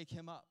to wake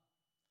him up.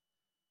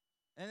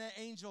 And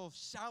the angel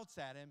shouts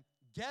at him,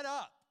 "Get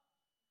up.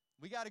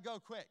 We got to go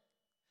quick."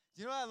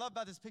 Do you know what I love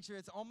about this picture?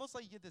 It's almost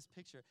like you get this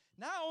picture.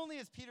 Not only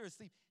is Peter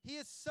asleep, he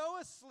is so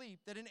asleep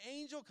that an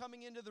angel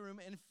coming into the room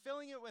and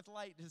filling it with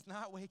light does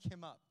not wake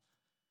him up.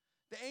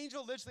 The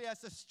angel literally has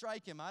to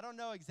strike him. I don't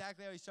know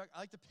exactly how he struck. I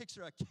like to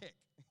picture a kick,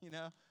 you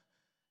know?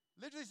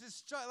 Literally,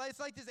 it's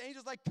like this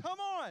angel's like, come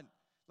on.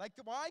 Like,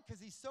 why?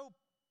 Because he's so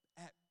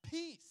at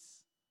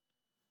peace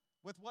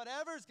with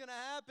whatever's going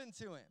to happen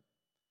to him.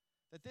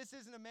 That this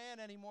isn't a man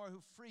anymore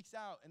who freaks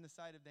out in the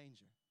sight of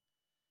danger.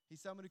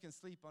 He's someone who can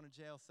sleep on a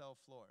jail cell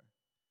floor,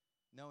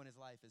 knowing his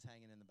life is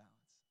hanging in the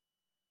balance.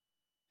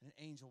 And an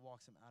angel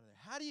walks him out of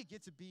there. How do you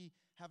get to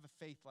have a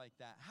faith like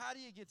that? How do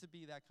you get to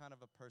be that kind of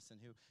a person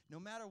who, no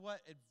matter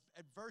what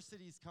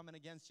adversity is coming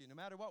against you, no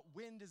matter what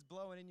wind is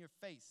blowing in your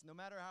face, no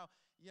matter how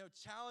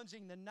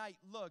challenging the night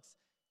looks,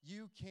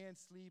 you can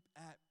sleep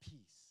at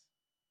peace.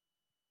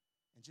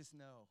 And just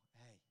know,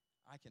 hey,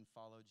 I can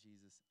follow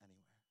Jesus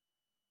anywhere.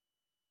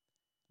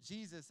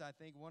 Jesus, I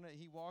think,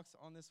 he walks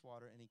on this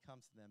water and he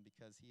comes to them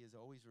because he is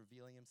always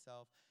revealing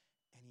himself.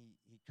 And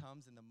he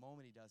comes in the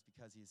moment he does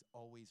because he is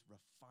always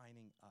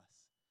refining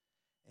us.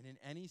 And in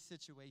any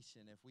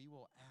situation, if we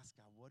will ask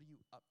God, what are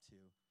you up to?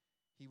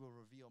 He will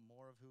reveal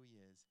more of who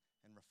he is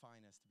and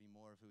refine us to be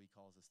more of who he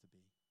calls us to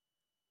be.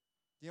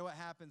 You know what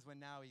happens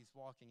when now he's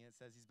walking? It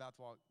says he's about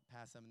to walk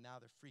past them, and now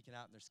they're freaking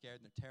out and they're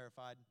scared and they're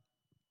terrified.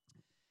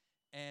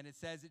 And it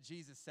says that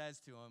Jesus says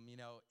to them,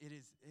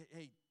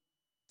 hey,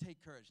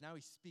 take courage. Now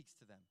he speaks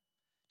to them.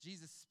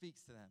 Jesus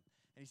speaks to them.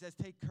 And he says,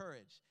 take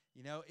courage.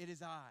 It is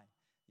I.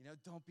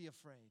 Don't be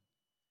afraid.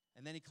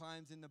 And then he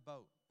climbs in the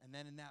boat. And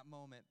then in that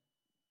moment,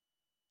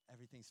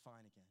 everything's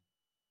fine again.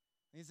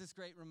 And it's this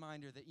great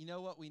reminder that you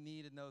know what we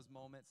need in those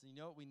moments. And you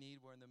know what we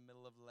need? We're in the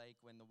middle of a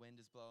lake when the wind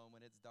is blowing,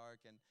 when it's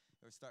dark, and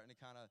we're starting to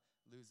kind of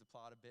lose the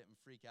plot a bit and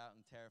freak out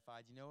and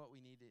terrified. You know what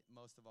we need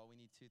most of all? We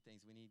need two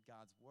things. We need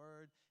God's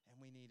word, and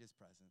we need his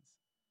presence.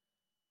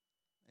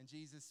 And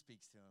Jesus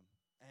speaks to him.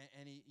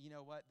 And he, you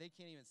know what? They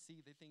can't even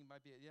see. They think it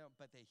might be,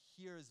 but they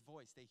hear his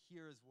voice. They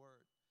hear his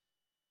word.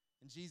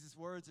 And Jesus'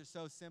 words are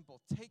so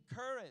simple. Take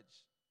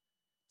courage.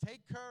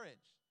 Take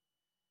courage.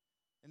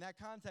 In that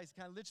context, it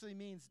kind of literally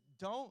means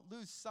don't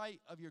lose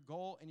sight of your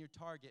goal and your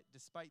target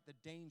despite the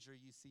danger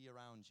you see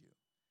around you.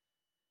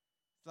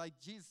 It's like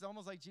Jesus,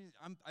 almost like Jesus,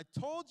 I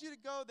told you to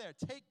go there.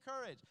 Take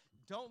courage.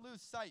 Don't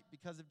lose sight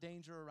because of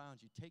danger around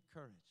you. Take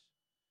courage.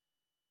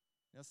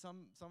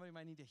 Somebody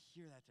might need to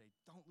hear that today.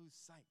 Don't lose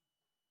sight.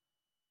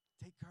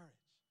 Take courage.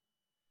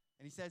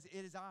 And he says,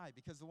 it is I,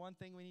 because the one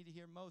thing we need to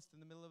hear most in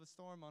the middle of a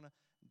storm on a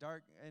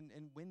dark and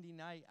windy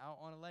night out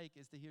on a lake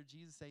is to hear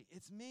Jesus say,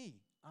 it's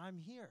me. I'm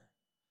here.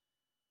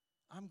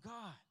 I'm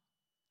God.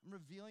 I'm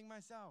revealing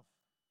myself.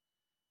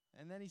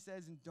 And then he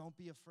says, and don't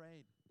be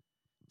afraid.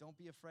 Don't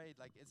be afraid.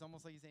 Like, it's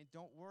almost like he's saying,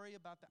 don't worry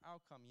about the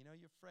outcome. You're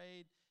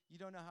afraid. You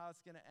don't know how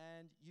it's going to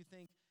end. You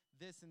think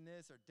this and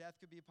this, or death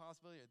could be a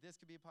possibility, or this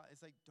could be a possibility.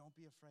 It's like, don't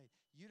be afraid.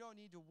 You don't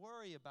need to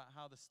worry about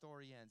how the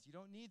story ends. You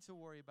don't need to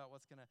worry about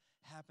what's going to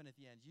happen at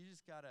the end. You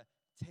just got to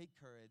take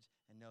courage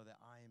and know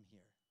that I am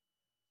here.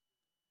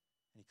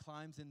 And he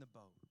climbs in the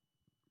boat.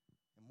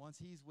 And once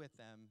he's with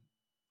them,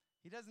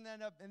 he doesn't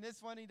end up, in this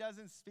one, he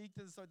doesn't speak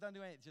to the sword, doesn't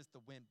do anything. It's just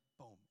the wind,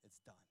 boom, it's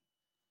done.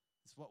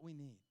 It's what we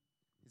need,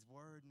 his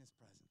word and his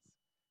presence. And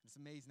it's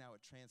amazing how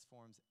it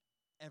transforms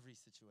every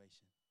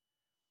situation.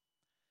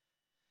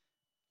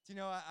 Do you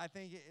know, I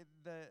think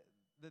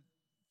the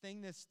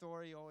thing this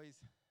story always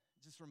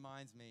just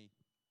reminds me,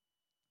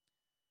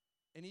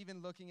 and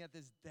even looking at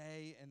this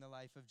day in the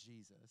life of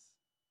Jesus,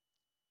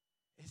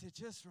 is it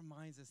just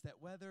reminds us that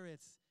whether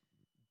it's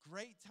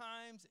great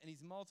times and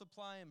he's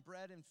multiplying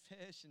bread and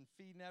fish and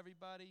feeding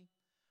everybody,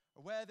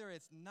 or whether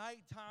it's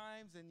night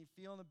times and you're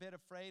feeling a bit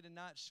afraid and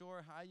not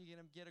sure how you're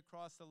going to get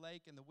across the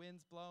lake and the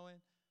wind's blowing,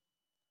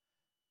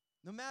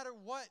 no matter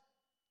what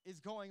is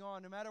going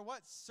on, no matter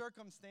what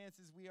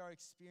circumstances we are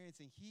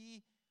experiencing,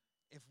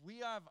 if we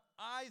have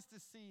eyes to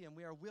see and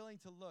we are willing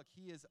to look,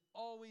 he is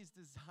always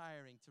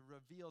desiring to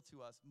reveal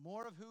to us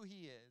more of who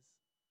he is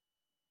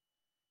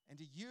and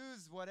to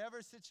use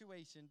whatever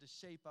situation to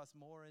shape us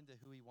more into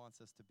who he wants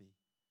us to be.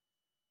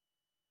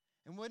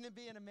 And wouldn't it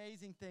be an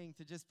amazing thing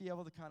to just be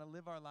able to kind of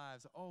live our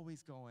lives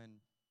always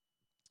going,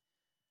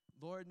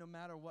 Lord, no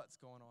matter what's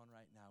going on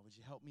right now, would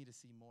you help me to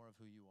see more of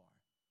who you are?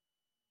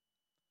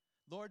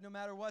 Lord, no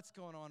matter what's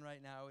going on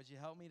right now, would you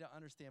help me to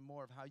understand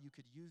more of how you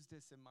could use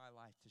this in my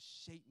life to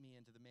shape me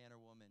into the man or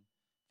woman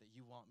that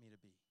you want me to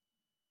be?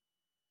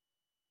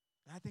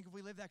 And I think if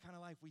we live that kind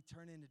of life, we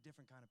turn into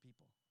different kind of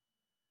people.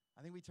 I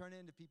think we turn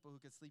into people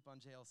who could sleep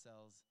on jail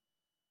cells,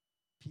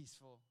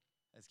 peaceful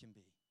as can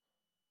be.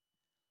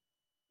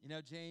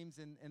 James,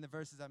 in the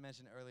verses I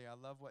mentioned earlier, I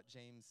love what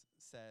James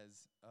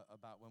says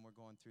about when we're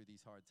going through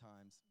these hard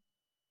times.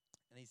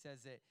 And he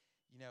says that,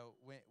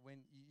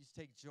 when you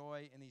take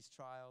joy in these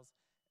trials,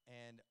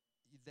 and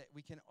that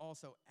we can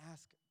also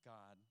ask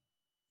God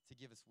to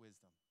give us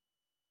wisdom.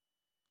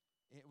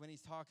 When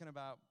he's talking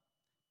about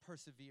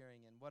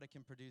persevering and what it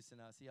can produce in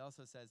us, he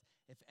also says,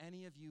 if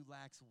any of you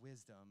lacks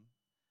wisdom,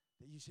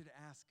 that you should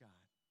ask God.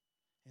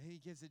 And he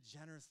gives it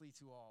generously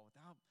to all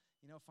without,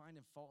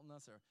 finding fault in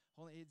us or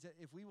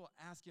if we will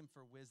ask him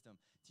for wisdom.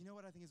 Do you know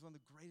what I think is one of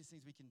the greatest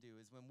things we can do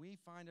is when we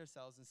find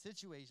ourselves in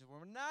situations where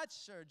we're not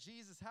sure,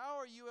 Jesus, how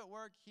are you at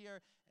work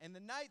here? And the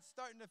night's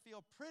starting to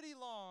feel pretty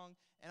long,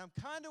 and I'm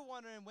kind of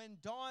wondering when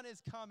dawn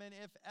is coming,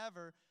 if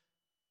ever.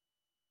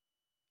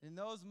 In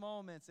those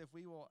moments, if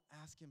we will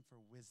ask him for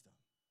wisdom.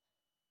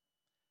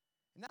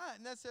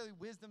 Not necessarily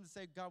wisdom to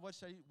say, God, what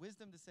should I do?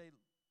 Wisdom to say,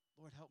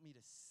 Lord, help me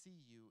to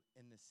see you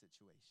in this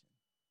situation.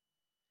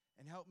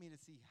 And help me to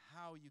see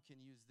how you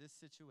can use this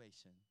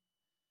situation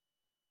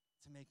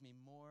to make me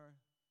more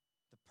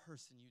the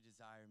person you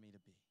desire me to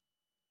be.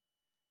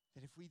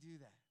 That if we do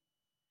that,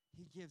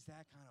 he gives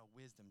that kind of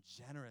wisdom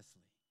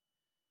generously.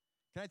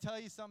 Can I tell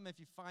you something? If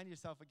you find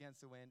yourself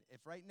against the wind,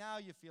 if right now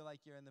you feel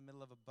like you're in the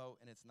middle of a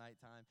boat and it's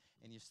nighttime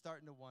and you're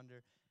starting to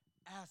wonder,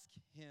 ask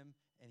him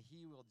and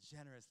he will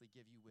generously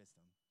give you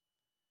wisdom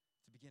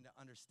to begin to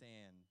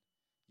understand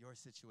your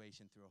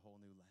situation through a whole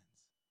new lens.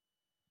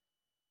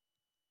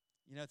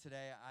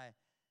 Today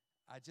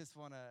I just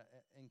want to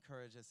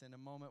encourage us. In a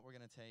moment, we're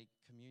going to take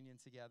communion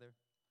together.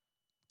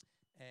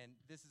 And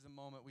this is a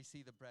moment we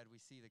see the bread, we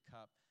see the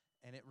cup,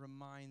 and it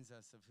reminds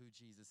us of who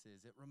Jesus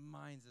is. It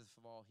reminds us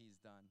of all he's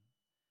done.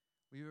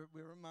 We're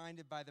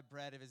reminded by the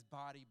bread of his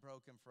body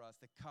broken for us,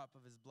 the cup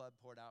of his blood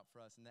poured out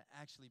for us, and that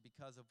actually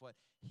because of what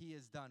he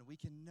has done, we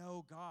can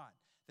know God.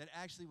 That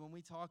actually when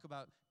we talk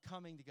about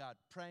coming to God,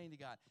 praying to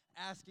God,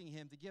 asking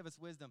him to give us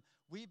wisdom,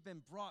 we've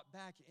been brought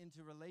back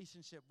into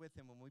relationship with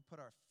him when we put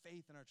our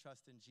faith and our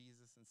trust in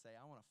Jesus and say,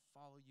 I want to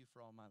follow you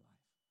for all my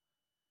life.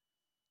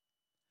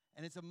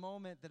 And it's a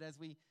moment that as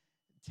we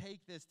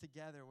take this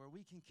together where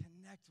we can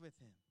connect with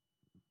him,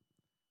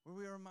 where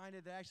we are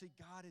reminded that actually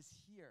God is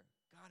here.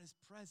 God is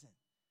present.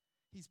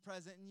 He's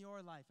present in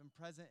your life and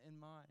present in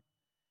mine.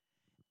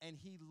 And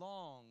he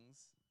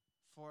longs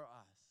for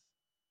us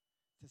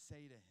to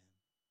say to him,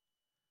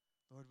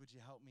 Lord, would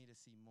you help me to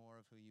see more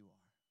of who you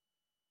are?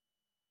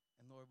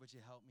 And Lord, would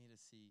you help me to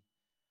see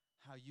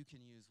how you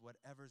can use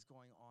whatever's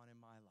going on in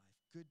my life,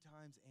 good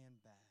times and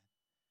bad.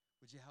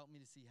 Would you help me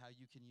to see how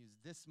you can use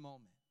this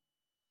moment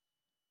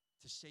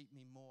to shape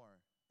me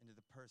more into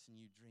the person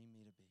you dream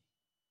me to be?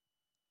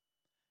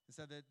 And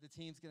so the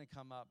team's going to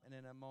come up, and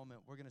in a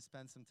moment, we're going to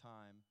spend some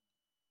time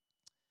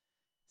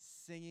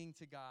singing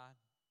to God,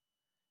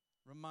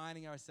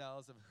 reminding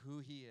ourselves of who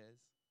he is.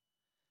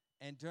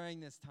 And during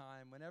this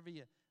time, whenever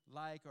you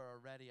like or are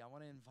ready, I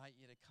want to invite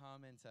you to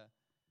come and to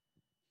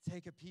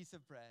take a piece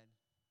of bread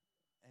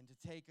and to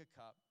take a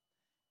cup.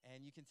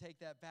 And you can take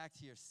that back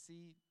to your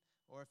seat,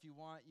 or if you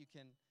want, you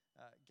can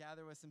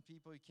gather with some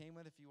people you came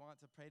with. If you want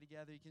to pray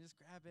together, you can just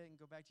grab it and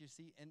go back to your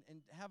seat and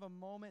have a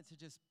moment to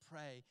just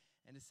pray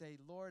and to say,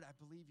 Lord, I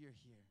believe you're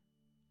here.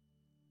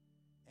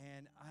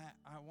 And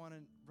I want to,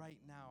 right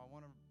now, I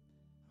want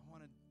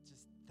to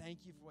just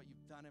thank you for what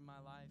you've done in my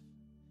life.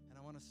 And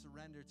I want to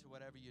surrender to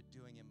whatever you're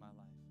doing in my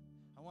life.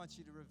 I want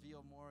you to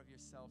reveal more of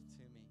yourself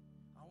to me.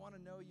 I want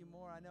to know you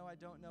more. I know I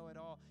don't know it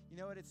all. You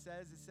know what it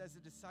says? It says the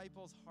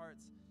disciples'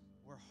 hearts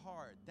were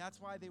hard. That's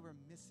why they were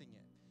missing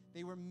it.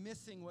 They were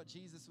missing what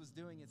Jesus was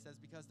doing, it says,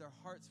 because their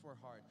hearts were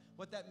hard.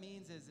 What that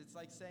means is it's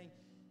like saying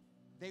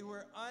they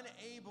were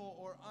unable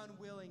or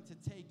unwilling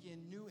to take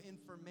in new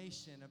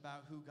information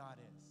about who God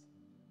is.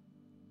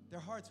 Their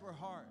hearts were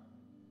hard.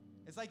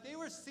 It's like they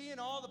were seeing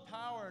all the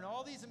power and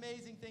all these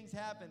amazing things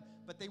happen,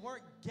 but they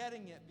weren't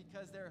getting it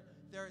because there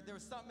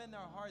was something in their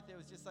heart that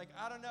was just like,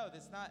 I don't know,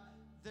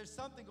 there's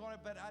something going on,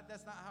 but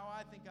that's not how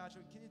I think God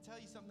should. Can you tell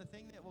you something? The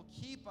thing that will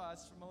keep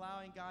us from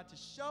allowing God to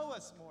show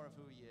us more of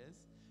who he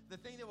is, the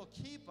thing that will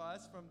keep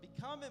us from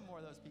becoming more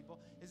of those people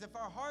is if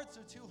our hearts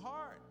are too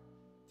hard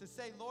to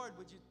say, Lord,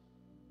 would you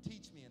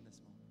teach me in this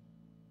moment?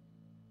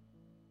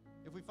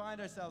 If we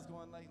find ourselves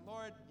going like,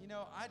 Lord,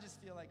 I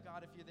just feel like,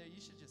 God, if you're there, you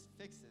should just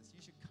fix this.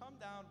 You should come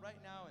down right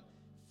now and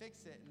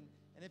fix it.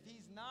 And if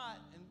he's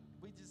not, and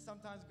we just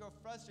sometimes grow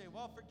frustrated,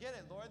 well, forget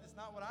it, Lord. That's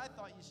not what I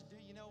thought you should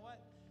do. You know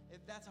what? If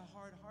that's a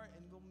hard heart,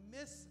 and we'll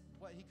miss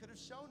what he could have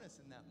shown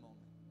us in that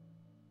moment.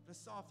 But a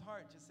soft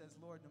heart just says,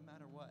 Lord, no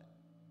matter what,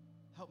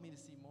 help me to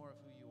see more of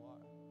who you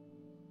are.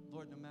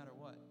 Lord, no matter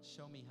what,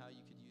 show me how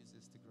you could use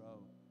this to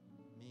grow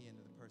me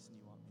into the person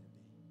you want me to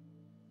be.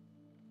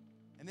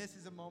 And this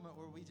is a moment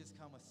where we just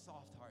come with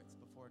soft hearts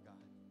before God.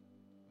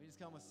 We just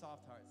come with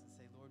soft hearts and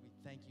say, Lord, we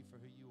thank you for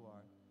who you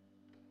are.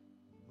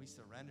 We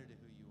surrender to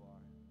who you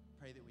are.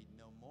 Pray that we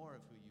know more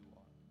of who you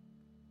are.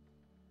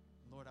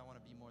 Lord, I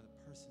want to be more the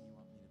person you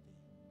want me to be.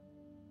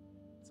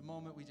 It's a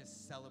moment we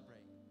just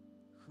celebrate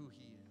who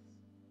he is.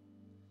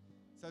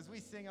 So as we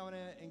sing, I want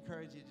to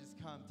encourage you to just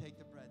come, take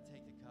the bread,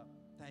 take the cup,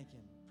 thank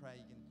him, pray.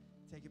 You can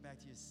take it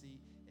back to your seat.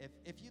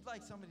 If you'd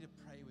like somebody to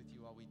pray with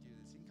you while we do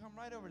this, you can come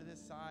right over to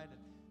this side.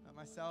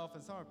 Myself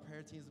and some of our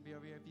prayer teams will be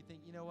over here. If you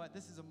think, you know what,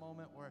 this is a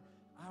moment where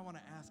I want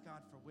to ask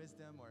God for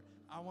wisdom, or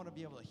I want to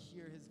be able to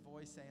hear his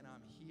voice saying,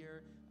 I'm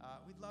here.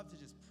 We'd love to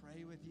just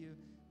pray with you.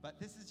 But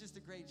this is just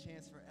a great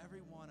chance for every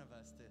one of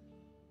us to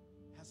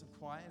have some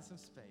quiet and some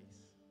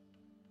space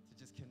to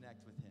just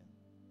connect with him,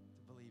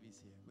 to believe he's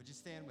here. Would you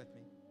stand with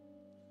me?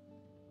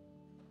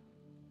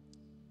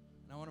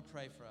 And And I want to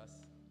pray for us.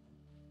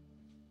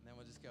 And then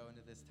we'll just go into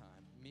this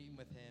time, meeting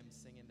with him,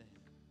 singing to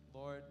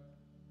him.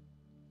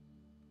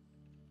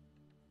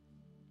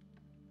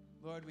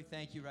 Lord, we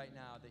thank you right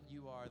now that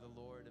you are the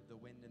Lord of the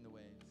wind and the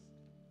waves,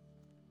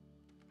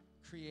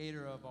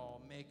 creator of all,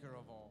 maker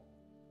of all,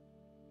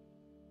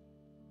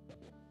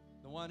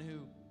 the one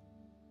who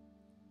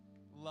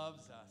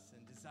loves us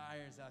and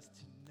desires us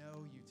to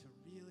know you, to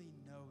really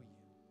know you.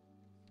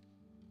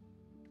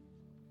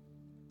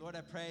 Lord,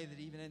 I pray that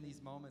even in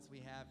these moments we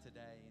have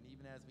today, and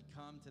even as we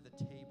come to the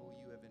table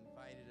you have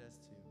invited us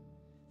to,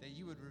 that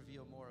you would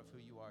reveal more of who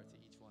you are to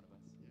each one of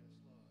us. Yes,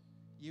 Lord.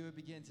 You would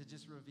begin to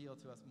just reveal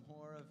to us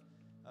more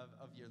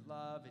of your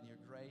love and your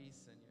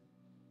grace and your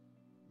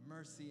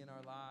mercy in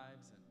our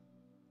lives.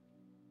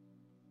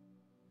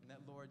 And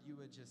that, Lord, you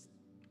would just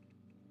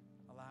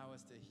allow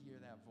us to hear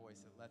that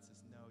voice that lets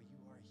us know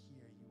you are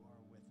here, you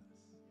are with us.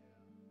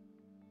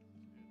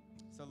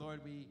 So,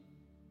 Lord, we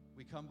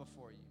come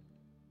before you,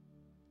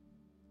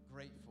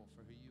 grateful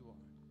for who you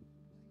are. Thank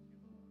you,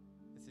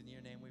 Lord. It's in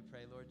your name we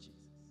pray, Lord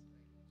Jesus.